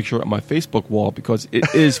put a picture on my Facebook wall because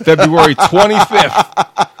it is February 25th.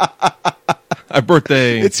 My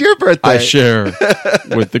birthday. It's your birthday. I share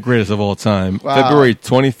with the greatest of all time. Wow. February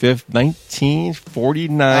 25th,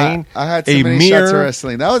 1949. I had so a many mere, shots of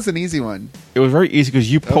wrestling. That was an easy one. It was very easy because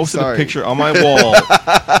you posted a sorry. picture on my wall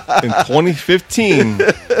in 2015.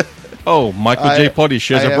 Oh, Michael J. Putty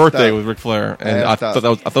shares I a effed birthday up. with Ric Flair, and I effed thought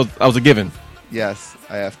up. that was a given. Yes,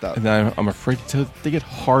 I effed up. And I'm afraid to get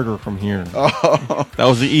harder from here. Oh, That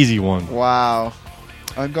was the easy one. wow.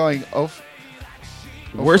 I'm going.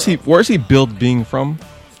 Where's he billed being from?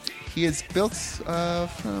 He is built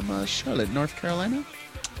from Charlotte, North Carolina.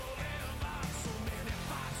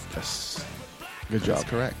 Yes. Good That's job.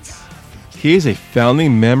 correct. He is a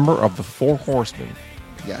founding member of the Four Horsemen,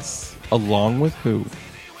 Yes. along with who?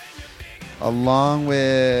 Along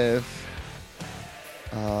with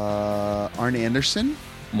Arn Anderson.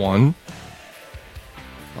 1,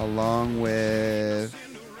 Along with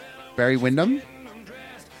Barry Windham.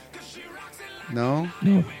 No?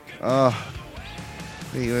 No.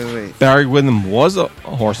 Wait. Barry Windham was a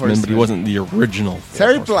horseman, but he Horseman. wasn't the original.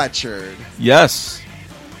 Terry horseman. Blatchard. Yes.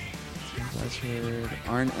 Blatchard.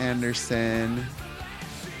 Arn Anderson.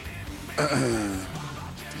 Damn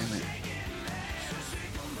it.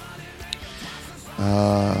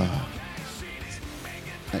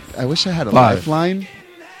 I wish I had a 5. lifeline.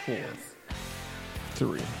 4,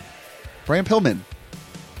 3. Brian Pillman.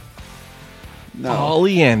 No.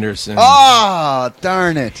 Ollie Anderson Ah,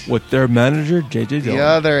 darn it. with their manager J.J. The Dillon.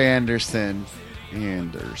 other Anderson.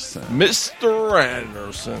 Mr.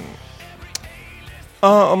 Anderson.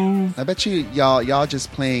 I bet y'all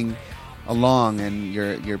just playing along and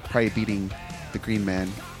you're probably beating the Green Man.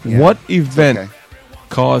 Yeah. What event okay.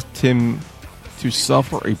 caused him to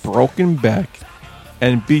suffer a broken back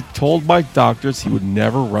and be told by doctors he would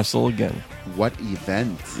never wrestle again? What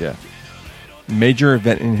event? Yeah. Major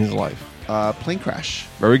event in his life. Plane crash.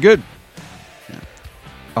 Very good.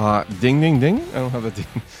 Ding, ding, ding. I don't have that ding.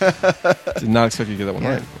 Did not expect you to get that one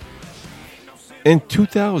Yeah. right. In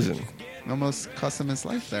 2000. Almost cost him his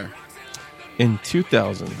life there. In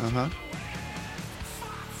 2000,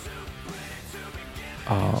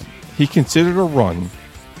 he considered a run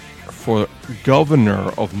for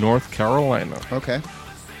governor of North Carolina, Okay.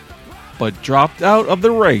 but dropped out of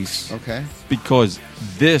the race Okay. because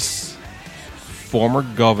this former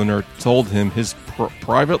governor told him his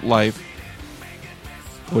private life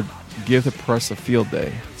would give the press a field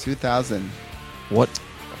day? 2000. What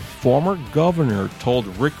former governor told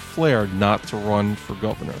Ric Flair not to run for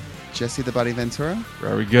governor? Jesse the Body Ventura?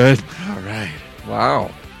 Very good. All right.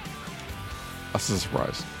 Wow. That's a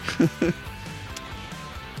surprise.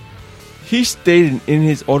 He stated in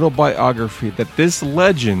his autobiography that this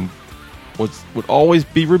legend would always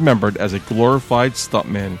be remembered as a glorified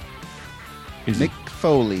stuntman. He's Mick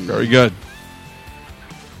Foley. very good.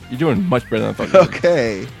 You're doing much better than I thought you would.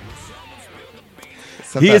 Okay.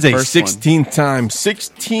 Except He that is a first one.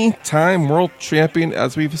 16th time world champion,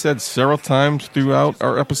 as we've said several times throughout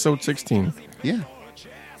our episode 16. Yeah.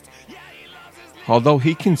 Although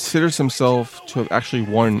he considers himself to have actually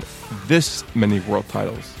won this many world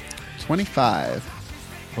titles. 25.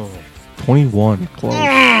 21.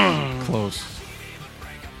 Close. Close.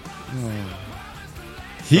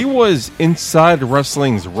 He was Inside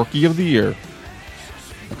Wrestling's Rookie of the Year.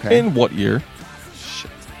 Okay. In what year? Shit.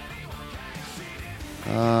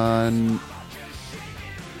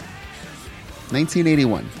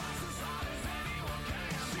 1981.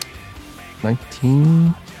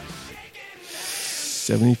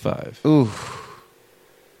 1975. Ooh.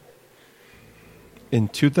 In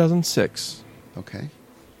 2006, Okay.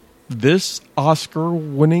 this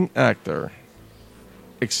Oscar-winning actor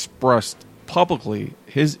expressed publicly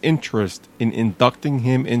his interest in inducting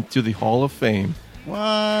him into the Hall of Fame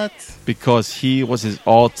What? because he was his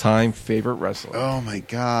all-time favorite wrestler. Oh my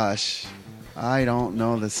gosh. I don't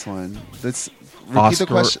know this one. Repeat Oscar- the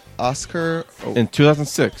question. Oscar. Oh, In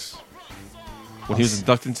 2006, when he was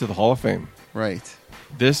inducted into the Hall of Fame, right.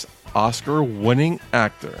 this Oscar-winning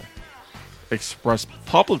actor expressed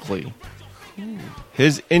publicly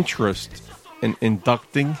his interest in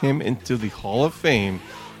inducting him into the Hall of Fame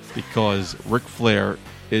because Ric Flair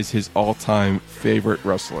is his all-time favorite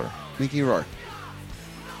wrestler. Mickey Rourke.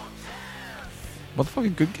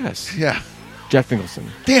 Motherfucking good guess. Yeah. Jack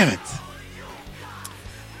Nicholson. Damn it.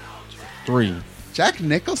 3, Jack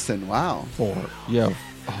Nicholson. Wow. 4. Yeah.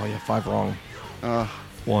 Oh, yeah, 5 wrong.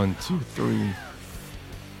 1, 2, 3.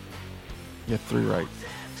 Yeah, 3 right.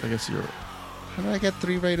 So I guess you're... How did I get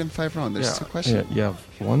 3 right and 5 wrong? There's 2 questions. Yeah, you have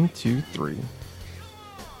 1, 2, 3,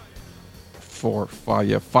 4, 5.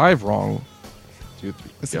 Yeah, 5 wrong. 2,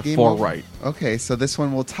 3. Is Yeah, the game 4 over? right. Okay, so this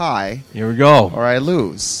one will tie Here we go. or I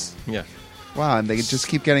lose. Yeah. Wow, and they just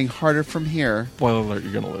keep getting harder from here, Spoiler alert,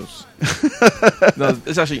 you're going to lose. No,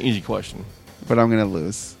 it's actually an easy question. but I'm going to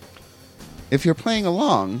lose. If you're playing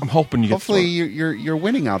along, I'm hoping you get hopefully through. you're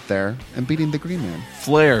winning out there and beating the Green Man.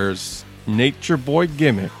 Flair's Nature Boy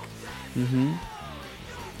gimmick, Mm-hmm.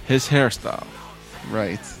 his hairstyle,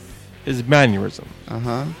 Right. his mannerism,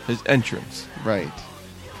 Uh-huh. his entrance Right.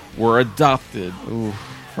 were adopted Ooh.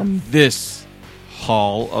 from this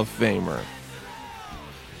Hall of Famer.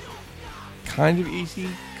 Kind of easy,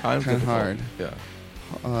 kind of Kinda difficult. hard. Yeah.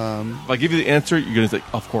 Um, If I give you the answer, you're going to say,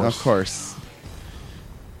 of course. Of course.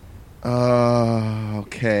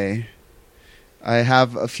 Okay. I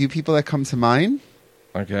have a few people that come to mind.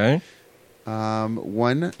 Okay.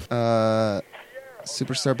 One,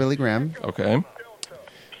 Superstar Billy Graham. Okay.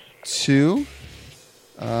 2,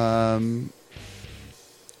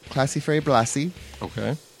 Classy Frey Blassie.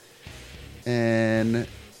 Okay. And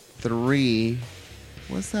 3,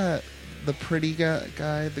 what's that? The pretty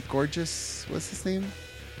guy, the gorgeous, what's his name?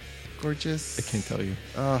 Gorgeous. I can't tell you.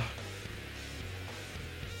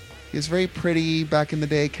 He was very pretty back in the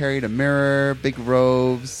day, carried a mirror, big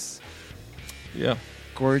robes, Yeah.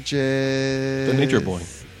 gorgeous. The Nature Boy.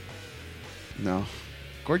 No.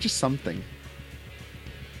 Gorgeous something.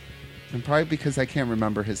 And probably because I can't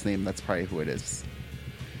remember his name, that's probably who it is.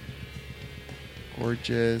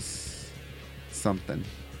 Gorgeous something.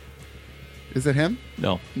 Is it him?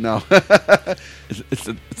 No. No. It's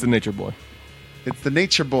the Nature Boy. It's the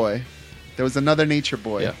Nature Boy. There was another Nature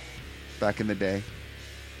Boy Yeah. back in the day.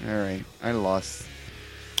 All right. I lost.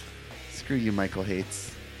 Screw you, Michael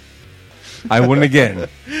Hates. I win again.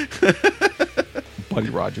 Buddy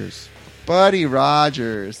Rogers. Buddy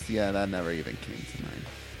Rogers. Yeah, that never even came to mind.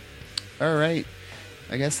 All right.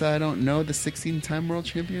 I guess I don't know the 16-time world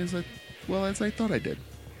champion as well as I thought I did.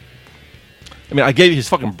 I mean, I gave you his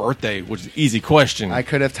fucking birthday, which is an easy question. I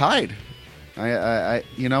could have tied. I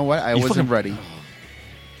you know what? I You wasn't fucking- ready.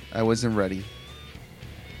 I wasn't ready.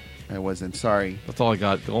 I wasn't. Sorry. That's all I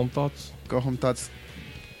got. Go home thoughts? Go home thoughts.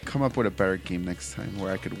 Come up with a better game next time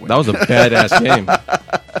where I could win. That was a badass game.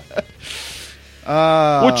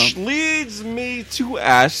 Uh, Which leads me to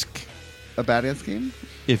ask a badass game?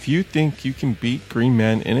 if you think you can beat Green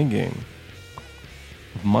Man in a game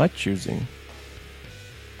of my choosing.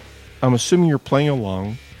 I'm assuming you're playing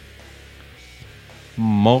along.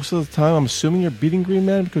 most of the time. I'm assuming you're beating Green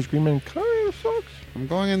Man because Green Man kind of sucks. I'm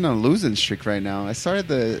going in a losing streak right now. I started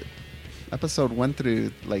the episode 1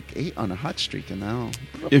 through like 8 on a hot streak, and now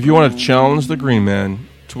If you want to challenge the Green Man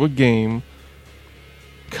to a game,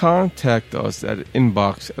 contact us at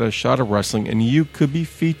inbox at A Shot of Wrestling, and you could be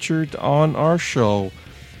featured on our show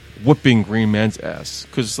whipping Green Man's ass.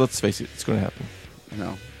 Because let's face it, it's going to happen.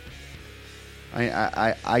 no.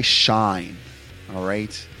 I shine. All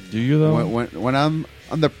right. Do you, though? When I'm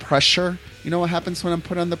under pressure, you know what happens when I'm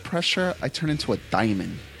put under pressure? I turn into a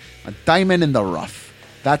diamond in the rough.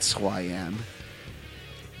 That's who I am.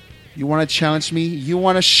 You want to challenge me? You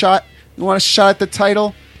want a shot? You want a shot at the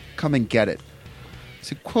title? Come and get it.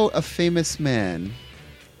 To quote a famous man,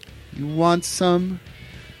 you want some?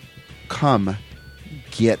 Come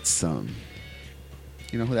get some.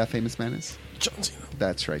 You know who that famous man is? John Cena.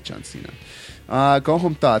 That's right, John Cena. Go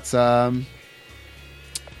home thoughts. Well,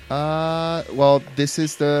 this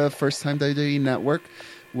is the first time WWE Network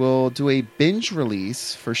will do a binge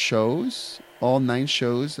release for shows. All 9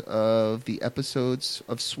 shows of the episodes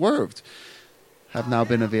of Swerved have now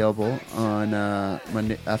been available on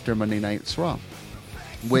after Monday Night's Raw,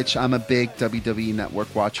 which I'm a big WWE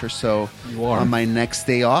Network watcher. So You are. on my next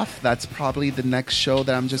day off, that's probably the next show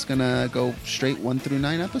that I'm just going to go straight 1 through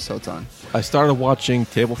 9 episodes on. I started watching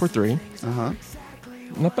Table for 3. Uh-huh.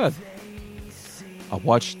 Not bad. I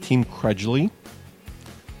watched Team Credulity,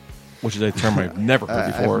 which is a term I've never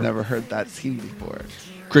heard before. I've never heard that team before.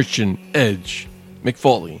 Christian Edge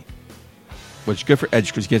McFoley, which is good for Edge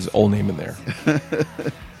because he gets his old name in there.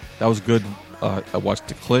 That was good. I watched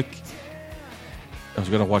The Click. I was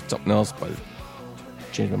going to watch something else, but I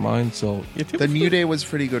changed my mind. So yeah, The New Day was a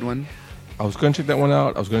pretty good one. I was going to check that one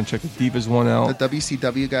out. I was going to check the Divas one out. The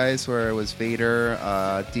WCW guys, where it was Vader,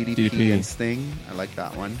 DDP, and Sting. I like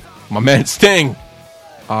that one. My man Sting.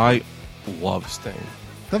 I love Sting.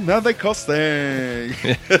 The medical Sting.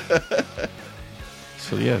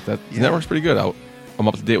 So yeah, the network's pretty good. I'm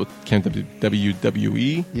up to date with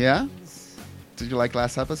WWE. Yeah? Did you like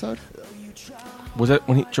last episode? Was that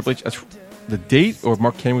when Triple H asked for the date or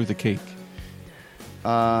Mark Henry with the cake?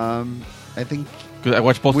 I think Because I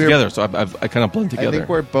watched both together, so I kind of blend together. I think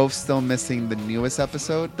we're both still missing the newest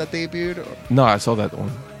episode that debuted. No, I saw that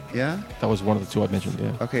one. Yeah? That was one of the 2 I mentioned.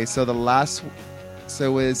 Yeah. Okay, so the last...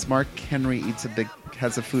 So is Mark Henry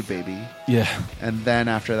has a food baby. Yeah. And then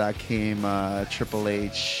after that came Triple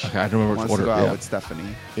H. Okay, I don't remember which wants to order. go out Yeah. with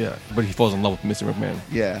Stephanie. Yeah, but he falls in love with Mr. McMahon.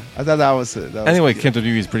 Yeah, I thought that was it. Anyway, Kent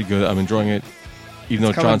WWE is pretty good. I'm enjoying it, even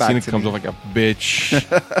It's though coming John back Cena to comes me. off like a bitch.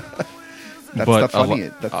 That's but the funny.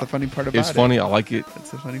 That's the funny part about it. It's funny. I like it.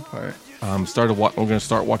 That's the funny part. I'm going to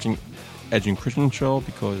start watching Edge and Christian show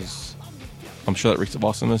because I'm sure that reeks of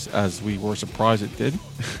awesomeness, as we were surprised it did.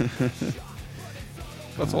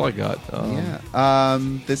 That's all I got.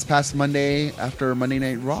 This past Monday after Monday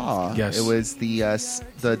Night Raw, Yes. it was the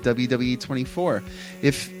WWE 24.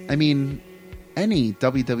 Any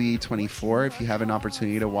WWE 24, if you have an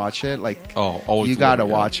opportunity to watch it, always you got to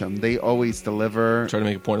deliver, yeah. watch them. They always deliver. Try to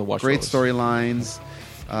make a point to watch Great those. storylines.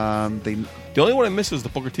 The only one I missed was the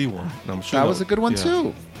Booker T one. And I'm sure That was a good one yeah.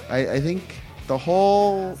 too. I think the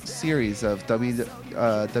whole series of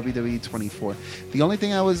WWE 24. The only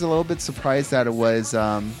thing I was a little bit surprised at was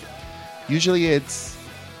usually it's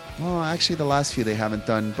actually the last few they haven't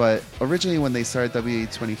done, but originally when they started WWE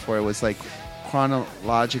 24, it was like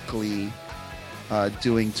chronologically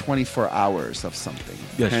doing 24 hours of something.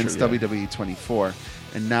 Yes, Hence true, yeah. WWE 24.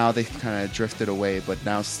 And now they've kind of drifted away, but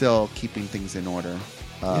now still keeping things in order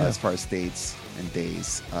as far as dates and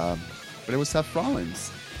days. But it was Seth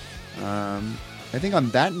Rollins. I think on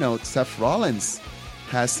that note, Seth Rollins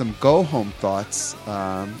has some go-home thoughts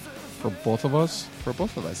For both of us, for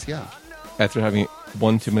both of us. Yeah. after having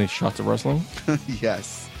one too many shots of wrestling.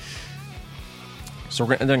 Yes. So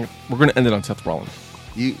we're going to end it on Seth Rollins.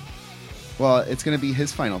 Well, it's going to be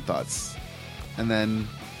his final thoughts. And then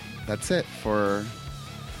that's it for...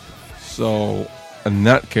 So in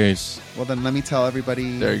that case, Well, then let me tell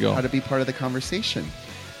everybody There you go. how to be part of the conversation.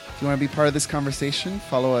 If you want to be part of this conversation,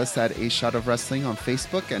 follow us at A Shot of Wrestling on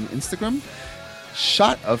Facebook and Instagram,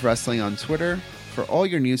 Shot of Wrestling on Twitter for all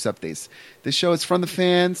your news updates. This show is from the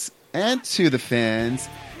fans and to the fans,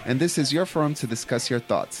 and this is your forum to discuss your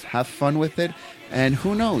thoughts. Have fun with it, and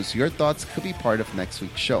who knows, your thoughts could be part of next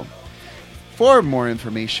week's show. For more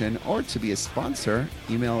information or to be a sponsor,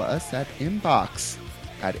 email us at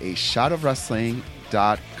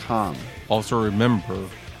inbox@ashotofwrestling.com. also remember,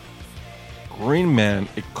 Green Man,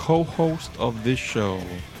 a co-host of this show,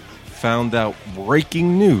 found out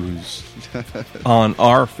breaking news on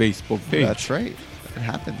our Facebook page. That's right. It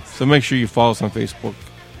happens. So make sure you follow us on Facebook.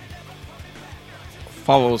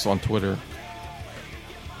 follow us on Twitter.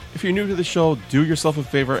 If you're new to the show, do yourself a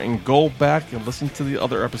favor and go back and listen to the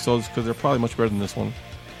other episodes because they're probably much better than this one.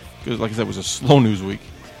 Because, like I said, it was a slow news week.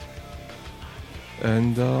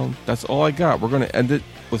 And that's all I got. We're going to end it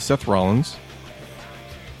with Seth Rollins.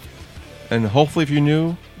 And hopefully, if you're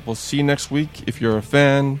new, we'll see you next week. If you're a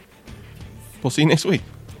fan, we'll see you next week.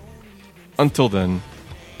 Until then,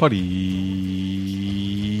 putty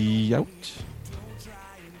out.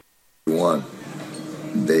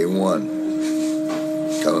 Day one.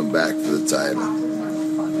 Coming back for the title.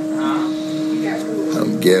 I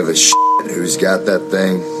don't give a shit who's got that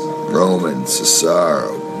thing. Roman,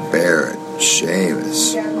 Cesaro, Barrett,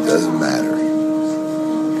 Sheamus. Doesn't matter.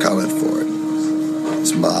 Coming for it.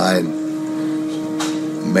 It's mine.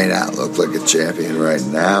 May not look like a champion right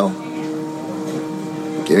now.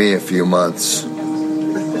 Give me a few months.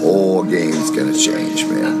 The whole game's gonna change,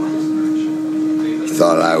 man.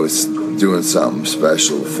 Thought I was doing something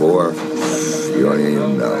special before. You don't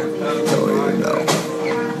even know. Don't even know.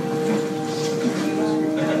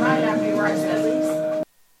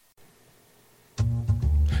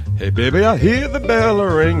 Hey baby, I hear the bell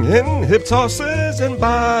ringing, hip tosses and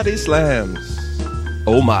body slams.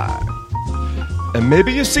 Oh my. And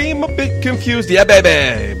maybe you seem a bit confused, yeah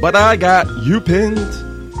baby, but I got you pinned.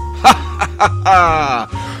 Ha ha ha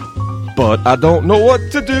ha. But I don't know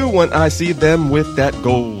what to do when I see them with that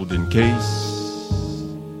golden case.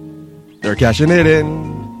 They're cashing it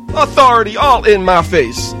in. Authority all in my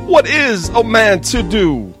face. What is a man to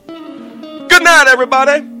do? Good night,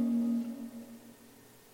 everybody.